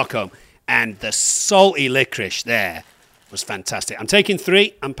Stockholm. And the salty licorice there was fantastic. I'm taking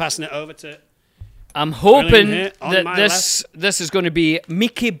 3. I'm passing it over to... I'm hoping here on that my this is going to be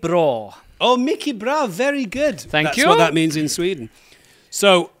Mickey Bra. Oh, Mickey Bra, very good. Thank you. That's what that means in Sweden.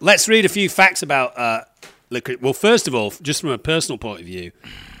 So let's read a few facts about licorice. Well, first of all, just from a personal point of view,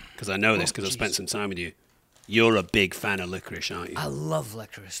 because I know this because I've spent some time with you, you're a big fan of licorice, aren't you? I love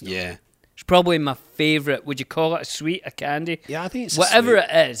licorice. Though. Yeah. It's probably my favourite. Would you call it a sweet, a candy? Yeah, I think it's whatever a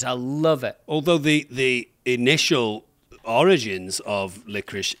sweet. it is. I love it. Although the initial origins of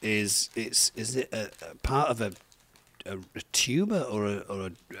licorice is it a part of a tuber or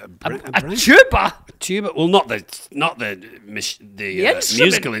a branch? tuba? A tuba? Well, not the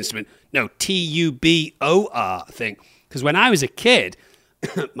musical instrument. No, TUBOR, I think. Because when I was a kid,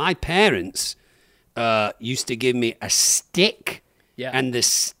 my parents used to give me a stick. Yeah. And the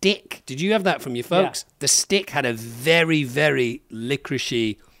stick, did you have that from your folks? Yeah. The stick had a very, very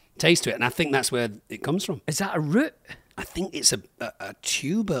licoricey taste to it. And I think that's where it comes from. Is that a root? I think it's a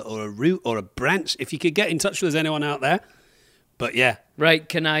tuber or a root or a branch. If you could get in touch with anyone out there. But yeah. Right,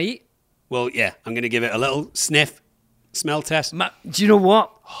 can I eat? Well, yeah, I'm going to give it a little sniff, smell test. Do you know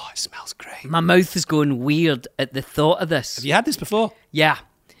what? Oh, it smells great. My mouth is going weird at the thought of this. Have you had this before? Yeah.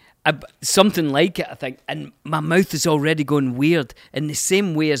 Something like it, I think. And my mouth is already going weird in the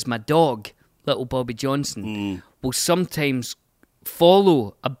same way as my dog, little Bobby Johnson, will sometimes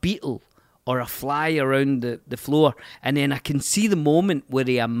follow a beetle or a fly around the floor, and then I can see the moment where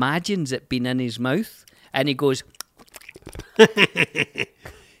he imagines it being in his mouth, and he goes...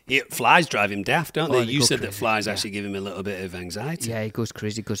 Flies drive him daft, don't they? they You go said that crazy, flies actually give him a little bit of anxiety. Yeah, he goes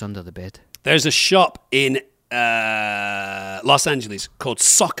crazy, goes under the bed. There's a shop in Los Angeles called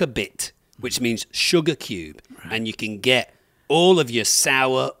Soccer Bit, which means sugar cube, and you can get all of your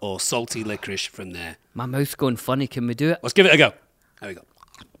sour or salty licorice from there. My mouth's going funny. Can we do it? Let's give it a go. There we go.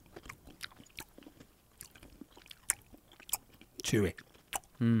 Chewy.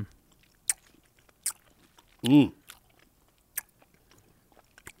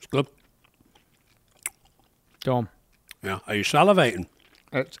 It's good. Tom. Yeah. Are you salivating?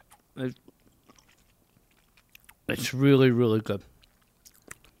 It's really, really good.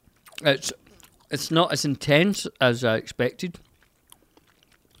 It's not as intense as I expected.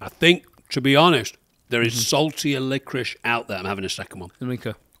 I think, to be honest, there is saltier licorice out there. I'm having a second one.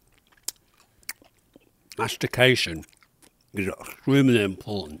 Enrico. Mastication is extremely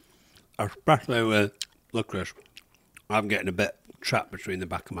important, especially with licorice. I'm getting a bit trapped between the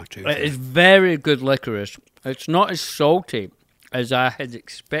back of my teeth. It is very good licorice. It's not as salty as I had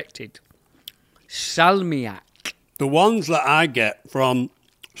expected. Salmiak. The ones that I get from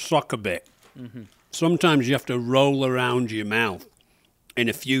Soccer Bit, sometimes you have to roll around your mouth in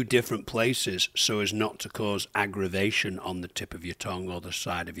a few different places so as not to cause aggravation on the tip of your tongue or the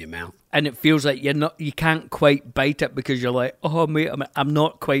side of your mouth. And it feels like you can't quite bite it because you're like, oh mate, I'm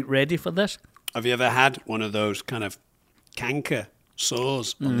not quite ready for this. Have you ever had one of those kind of canker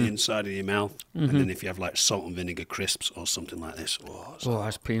sores on the inside of your mouth? And then if you have like salt and vinegar crisps or something like this.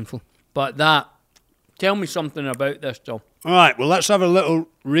 That's painful. But tell me something about this, Tom. All right, well, let's have a little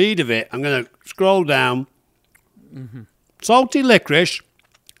read of it. I'm going to scroll down. Salty licorice,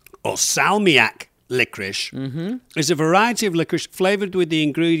 or salmiak licorice, is a variety of licorice flavoured with the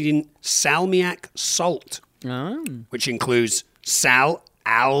ingredient salmiak salt, which includes sal,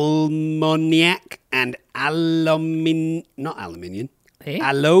 ammoniac, and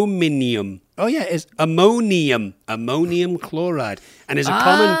Aluminium. Oh, yeah, it's ammonium chloride, and is a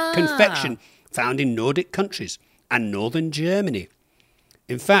common confection found in Nordic countries and northern Germany.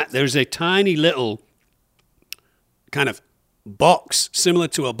 In fact, there's a tiny little kind of box, similar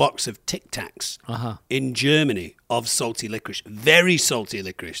to a box of Tic Tacs in Germany of salty licorice, very salty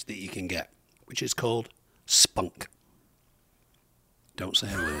licorice that you can get, which is called spunk. Don't say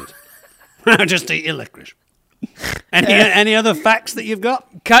a word. Just eat your licorice. Any other facts that you've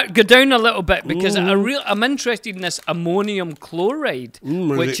got? Go down a little bit because I'm interested in this ammonium chloride,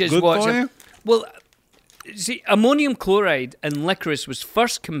 which is what. Well, see, ammonium chloride and licorice was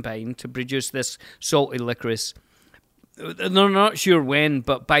first combined to produce this salty licorice. They're not sure when,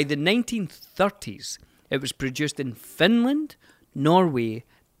 but by the 1930s, it was produced in Finland, Norway,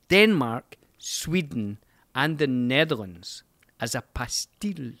 Denmark, Sweden, and the Netherlands as a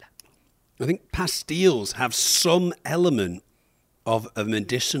pastille. I think pastilles have some element of a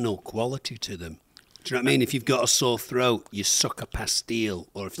medicinal quality to them. Do you know what I mean? If you've got a sore throat, you suck a pastille,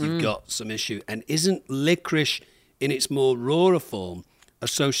 or if you've got some issue. And isn't licorice in its more rawer form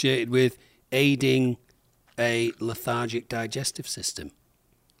associated with aiding a lethargic digestive system?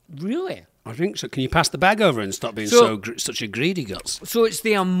 Really? I think so. Can you pass the bag over and stop being such a greedy guts? So it's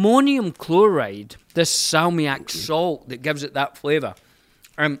the ammonium chloride, this salmiak salt, that gives it that flavour.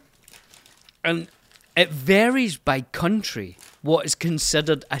 And it varies by country what is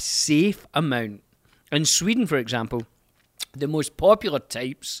considered a safe amount. In Sweden, for example, the most popular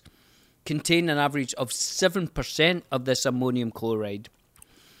types contain an average of 7% of this ammonium chloride.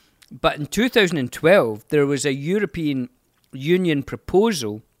 But in 2012, there was a European Union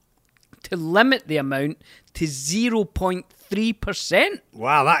proposal to limit the amount to 0.3%.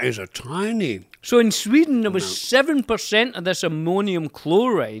 Wow, that is a tiny... So in Sweden, there was 7% of this ammonium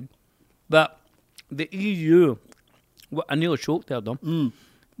chloride, but the EU, I nearly choked there, Dom,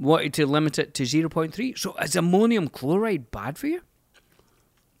 wanted to limit it to 0.3. So is ammonium chloride bad for you?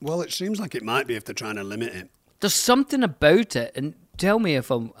 Well, it seems like it might be if they're trying to limit it. There's something about it, and tell me if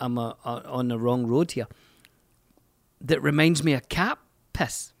I'm on the wrong road here, that reminds me of cat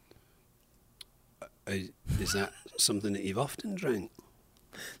piss. Is that something that you've often drank?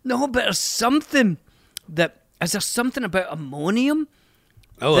 No, but there's something that... Is there something about ammonium?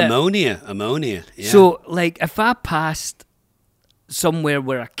 Oh, ammonia, yeah. So, like, if I passed somewhere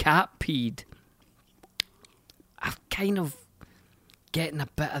where a cat peed, I'm kind of getting a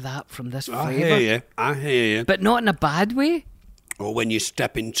bit of that from this flavour. I hear you. But not in a bad way. Or when you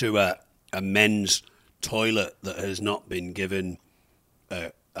step into a men's toilet that has not been given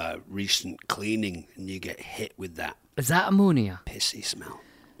a recent cleaning and you get hit with that. Is that ammonia? Pissy smell.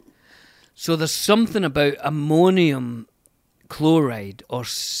 So there's something about ammonium chloride or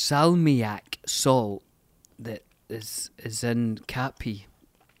salmiak salt that is in cat pee.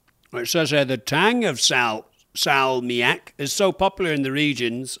 It says here the tang of salmiak is so popular in the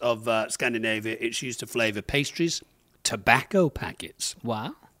regions of Scandinavia, it's used to flavour pastries, tobacco packets.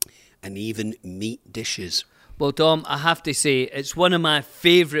 Wow. And even meat dishes. Well, Dom, I have to say, it's one of my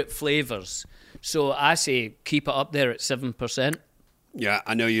favourite flavours. So I say keep it up there at 7%. Yeah,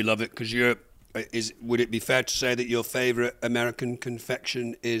 I know you love it because would it be fair to say that your favourite American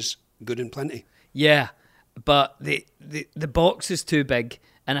confection is Good and Plenty? Yeah, but the box is too big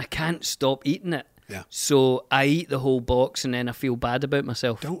and I can't stop eating it. Yeah. So I eat the whole box and then I feel bad about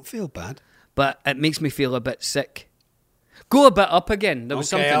myself. Don't feel bad. But it makes me feel a bit sick. Go a bit up again. There was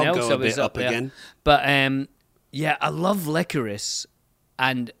something else go that was up there. Again. But yeah, I love licorice,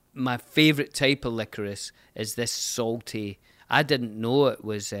 and my favourite type of licorice is this salty. I didn't know it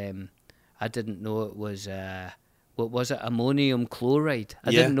was. What was it? Ammonium chloride.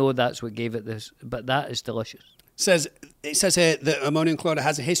 I didn't know that's what gave it this, but that is delicious. It says here that ammonium chloride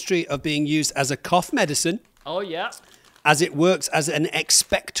has a history of being used as a cough medicine. Oh yeah. As it works as an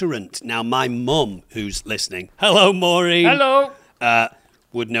expectorant. Now, my mum, who's listening, hello, Maureen. Hello.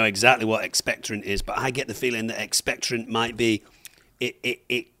 Would know exactly what expectorant is, but I get the feeling that expectorant might be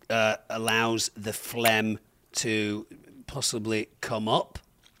it allows the phlegm to possibly come up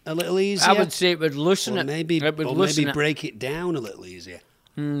a little easier. I would say it would loosen it. Maybe break it down a little easier.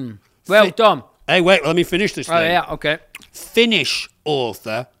 Well, Dom. Hey, wait, let me finish this thing. Oh, yeah, okay. Finnish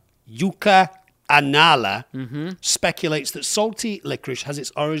author Jukka Anala speculates that salty licorice has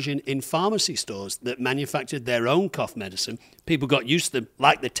its origin in pharmacy stores that manufactured their own cough medicine. People got used to them,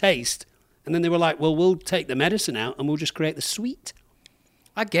 liked the taste, and then they were like, well, we'll take the medicine out and we'll just create the sweet.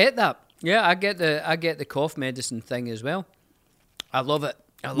 I get that. Yeah, I get the cough medicine thing as well. I love it.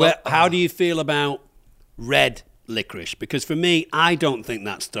 How do you feel about red licorice? Because for me, I don't think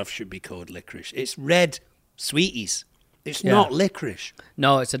that stuff should be called licorice. It's red sweeties. It's not licorice.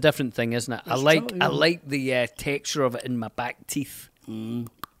 No, it's a different thing, isn't it? I It's like totally I not. like the texture of it in my back teeth.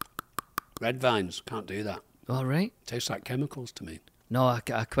 Red vines, can't do that. All right. Tastes like chemicals to me. No, I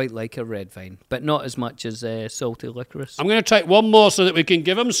quite like a red vine, but not as much as salty licorice. I'm going to take one more so that we can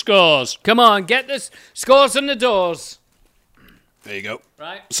give them scores. Come on, get this scores in the doors. There you go.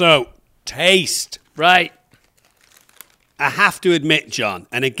 Right. So, taste. Right. I have to admit, John,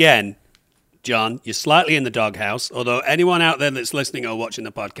 and again, John, you're slightly in the doghouse, although anyone out there that's listening or watching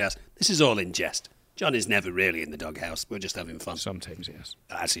the podcast, this is all in jest. John is never really in the doghouse. We're just having fun. Sometimes, yes.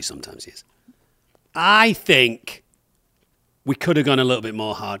 Actually, sometimes he is. I think we could have gone a little bit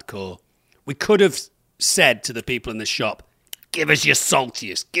more hardcore. We could have said to the people in the shop, give us your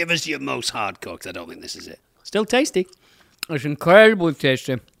saltiest, give us your most hardcore, because I don't think this is it. Still tasty. It's incredibly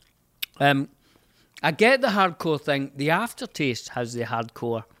tasty. I get the hardcore thing. The aftertaste has the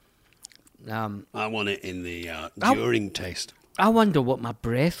hardcore. I want it in the during taste. I wonder what my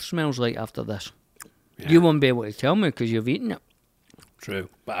breath smells like after this. Yeah. You won't be able to tell me because you've eaten it. True.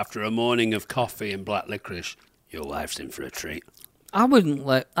 But after a morning of coffee and black licorice, your wife's in for a treat. I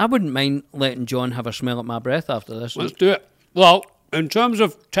wouldn't mind letting John have a smell at my breath after this. Let's do it. Well, in terms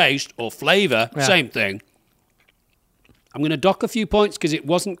of taste or flavour, same thing. I'm going to dock a few points because it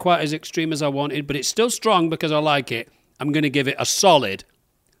wasn't quite as extreme as I wanted, but it's still strong because I like it. I'm going to give it a solid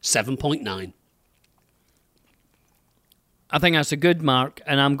 7.9. I think that's a good mark,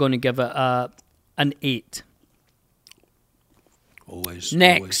 and I'm going to give it an 8. Always.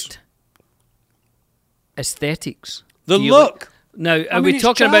 Next. Aesthetics. The Do you look. Now, I are mean, we it's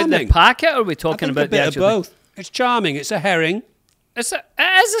talking about the charming. packet, or are we I talking think about a bit the of actual both. It's charming. It's a herring. Is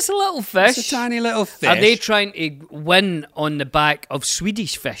this a little fish? It's a tiny little fish. Are they trying to win on the back of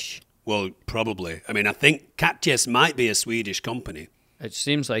Swedish fish? Well, probably. I mean, I think Katjes might be a Swedish company. It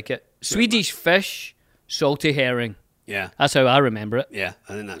seems like it. Swedish fish, salty herring. Yeah. That's how I remember it. Yeah,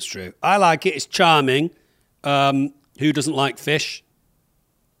 I think that's true. I like it. It's charming. Who doesn't like fish?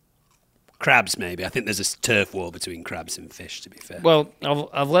 Crabs, maybe. I think there's a turf war between crabs and fish, to be fair. Well,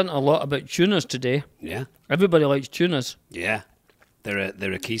 I've learnt a lot about tunas today. Yeah. Everybody likes tunas. Yeah.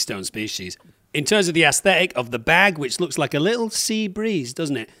 They're a keystone species. In terms of the aesthetic of the bag, which looks like a little sea breeze,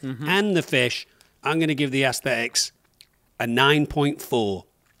 doesn't it? Mm-hmm. And the fish, I'm going to give the aesthetics a 9.4.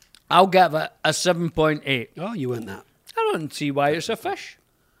 I'll give it a 7.8. Oh, you weren't that. I don't see why it's a fish.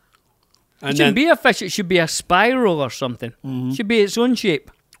 And It shouldn't be a fish. It should be a spiral or something. It should be its own shape.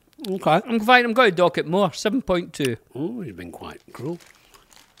 Okay. I'm fine. I'm going to dock it more. 7.2. Oh, you've been quite cruel.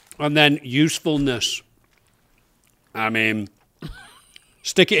 And then usefulness. I mean,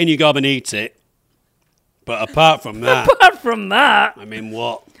 stick it in your gob and eat it. But apart from that, Apart from that, I mean,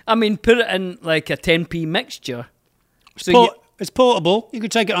 what? I mean, put it in like a 10p mixture. So It's portable. You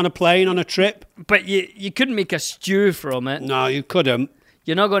could take it on a plane, on a trip. but you couldn't make a stew from it. No, you couldn't.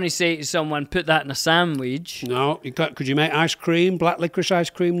 You're not going to say to someone, put that in a sandwich. No, you could you make ice cream, black licorice ice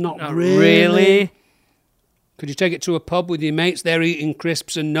cream? Not Really? really. Could you take it to a pub with your mates? They're eating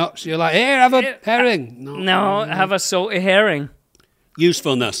crisps and nuts. You're like, here, have a herring. No, have a salty herring.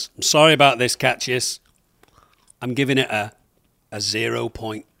 Usefulness. I'm sorry about this, Katjes. I'm giving it a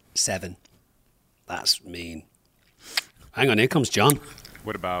 0.7. That's mean. Hang on, here comes John.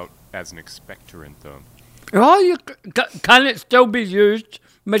 What about as an expectorant, though? Oh, can it still be used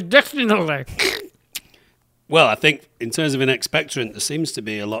medicinally? Well, I think in terms of an expectorant, there seems to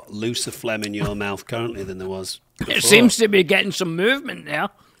be a lot looser phlegm in your mouth currently than there was before. It seems to be getting some movement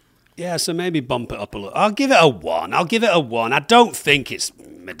now. Yeah, so maybe bump it up a little. I'll give it a 1. I don't think it's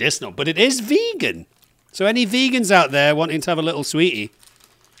medicinal, but it is vegan. So any vegans out there wanting to have a little sweetie?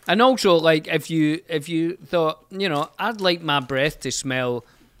 And also, like, if you thought, I'd like my breath to smell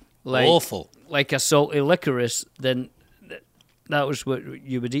like Awful. like a salty licorice, then that was what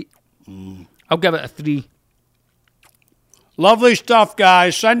you would eat. I'll give it a 3. Lovely stuff,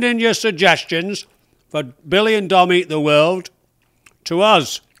 guys. Send in your suggestions for Billy and Dom Eat the World to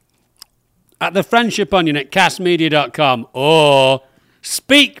us at the Friendship Onion at castmedia.com or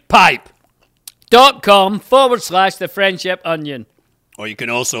speakpipe.com/the Friendship Onion. Or you can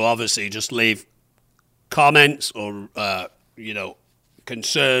also obviously just leave comments or,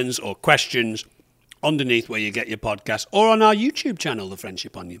 concerns or questions underneath where you get your podcast or on our YouTube channel, The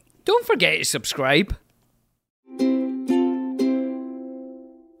Friendship Onion. Don't forget to subscribe.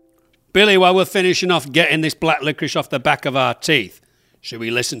 Billy, while we're finishing off getting this black licorice off the back of our teeth, should we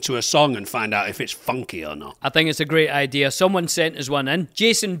listen to a song and find out if it's funky or not? I think it's a great idea. Someone sent us one in.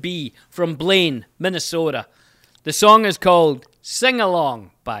 Jason B. from Blaine, Minnesota. The song is called Sing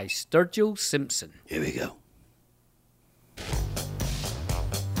Along by Sturgill Simpson. Here we go.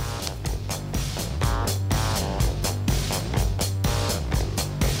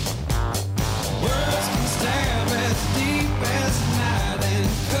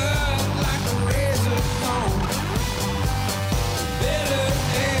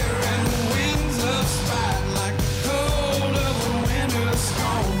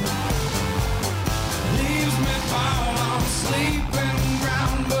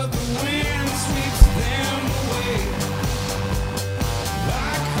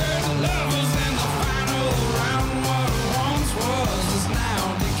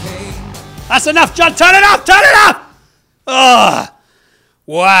 That's enough, John. Turn it off. Turn it off. Oh,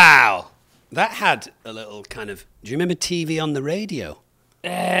 wow. That had a little kind of... Do you remember TV on the radio?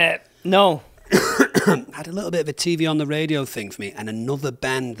 No. Had a little bit of a TV on the radio thing for me, and another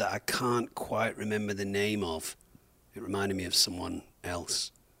band that I can't quite remember the name of. It reminded me of someone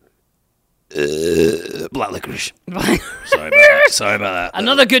else. Black Licorice. Sorry about that.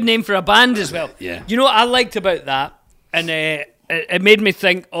 Another good name for a band as well. Yeah. You know what I liked about that? And it made me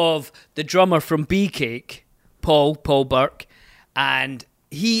think of the drummer from Beefcake, Paul Burke. And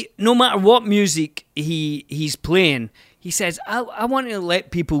he, no matter what music he's playing, he says, I want to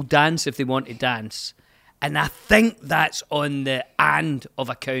let people dance if they want to dance. And I think that's on the and of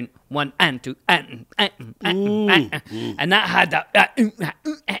a count. 1 and 2 and that had that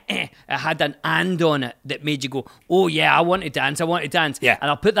it had an and on it that made you go, oh yeah, I want to dance. Yeah. And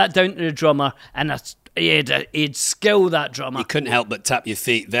I'll put that down to the drummer, and he'd skill that drummer. You couldn't help but tap your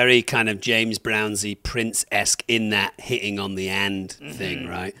feet. Very kind of James Brownsy, Prince-esque in that hitting on the and thing,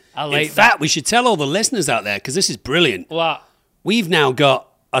 right? I like In fact, we should tell all the listeners out there, because this is brilliant. What? We've now got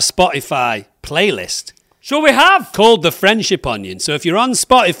a Spotify playlist. So we have. Called The Friendship Onion. So if you're on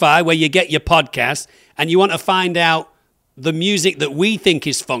Spotify, where you get your podcast, and you want to find out the music that we think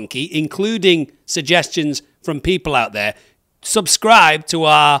is funky, including suggestions from people out there, subscribe to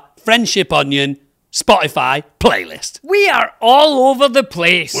our Friendship Onion Spotify playlist. We are all over the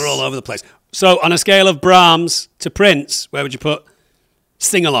place. We're all over the place. So on a scale of Brahms to Prince, where would you put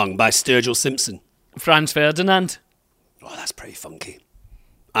Sing Along by Sturgill Simpson? Franz Ferdinand. Oh, that's pretty funky.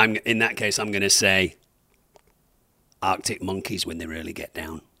 In that case, I'm going to say Arctic Monkeys When They Really Get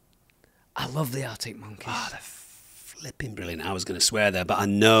Down. I love the Arctic Monkeys. Oh, they're flipping brilliant. I was going to swear there, but I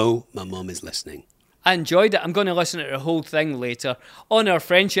know my mum is listening. I enjoyed it. I'm going to listen to the whole thing later on our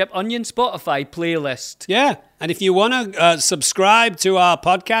Friendship Onion Spotify playlist. Yeah, and if you want to subscribe to our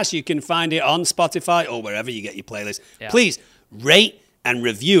podcast, you can find it on Spotify or wherever you get your playlist. Yeah. Please rate and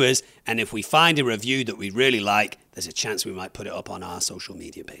review us, and if we find a review that we really like, there's a chance we might put it up on our social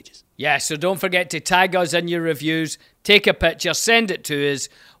media pages. Yeah, so don't forget to tag us in your reviews, take a picture, send it to us.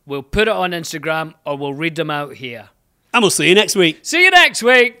 We'll put it on Instagram or we'll read them out here. And we'll see you next week. See you next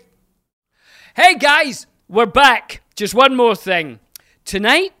week. Hey guys, we're back. Just one more thing.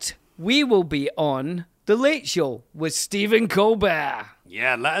 Tonight, we will be on The Late Show with Stephen Colbert.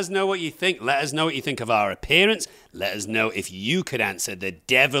 Yeah, let us know what you think. Let us know what you think of our appearance. Let us know if you could answer the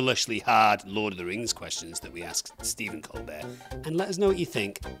devilishly hard Lord of the Rings questions that we asked Stephen Colbert. And let us know what you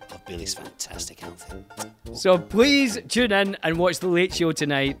think of Billy's fantastic outfit. So please tune in and watch The Late Show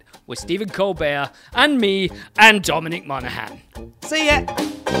tonight with Stephen Colbert and me and Dominic Monaghan. See ya!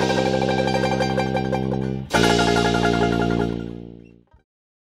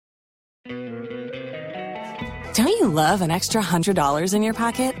 Don't you love an extra $100 in your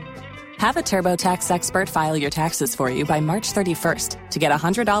pocket? Have a TurboTax expert file your taxes for you by March 31st to get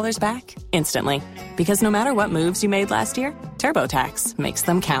 $100 back instantly. Because no matter what moves you made last year, TurboTax makes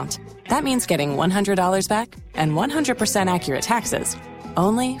them count. That means getting $100 back and 100% accurate taxes,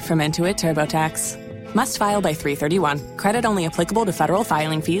 only from Intuit TurboTax. Must file by 3/31. Credit only applicable to federal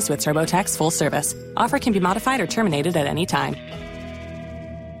filing fees with TurboTax full service. Offer can be modified or terminated at any time.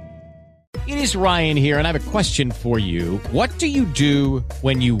 It is Ryan here, and I have a question for you. What do you do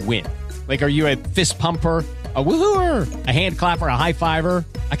when you win? Like, are you a fist pumper, a woohooer, a hand clapper, a high fiver?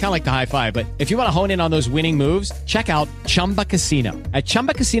 I kind of like the high five, but if you want to hone in on those winning moves, check out Chumba Casino. At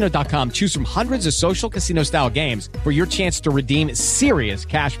ChumbaCasino.com, choose from hundreds of social casino-style games for your chance to redeem serious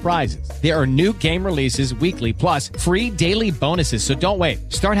cash prizes. There are new game releases weekly, plus free daily bonuses, so don't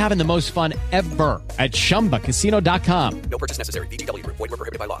wait. Start having the most fun ever at ChumbaCasino.com. No purchase necessary. VGW Group. Void where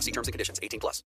prohibited by law. See terms and conditions. 18+.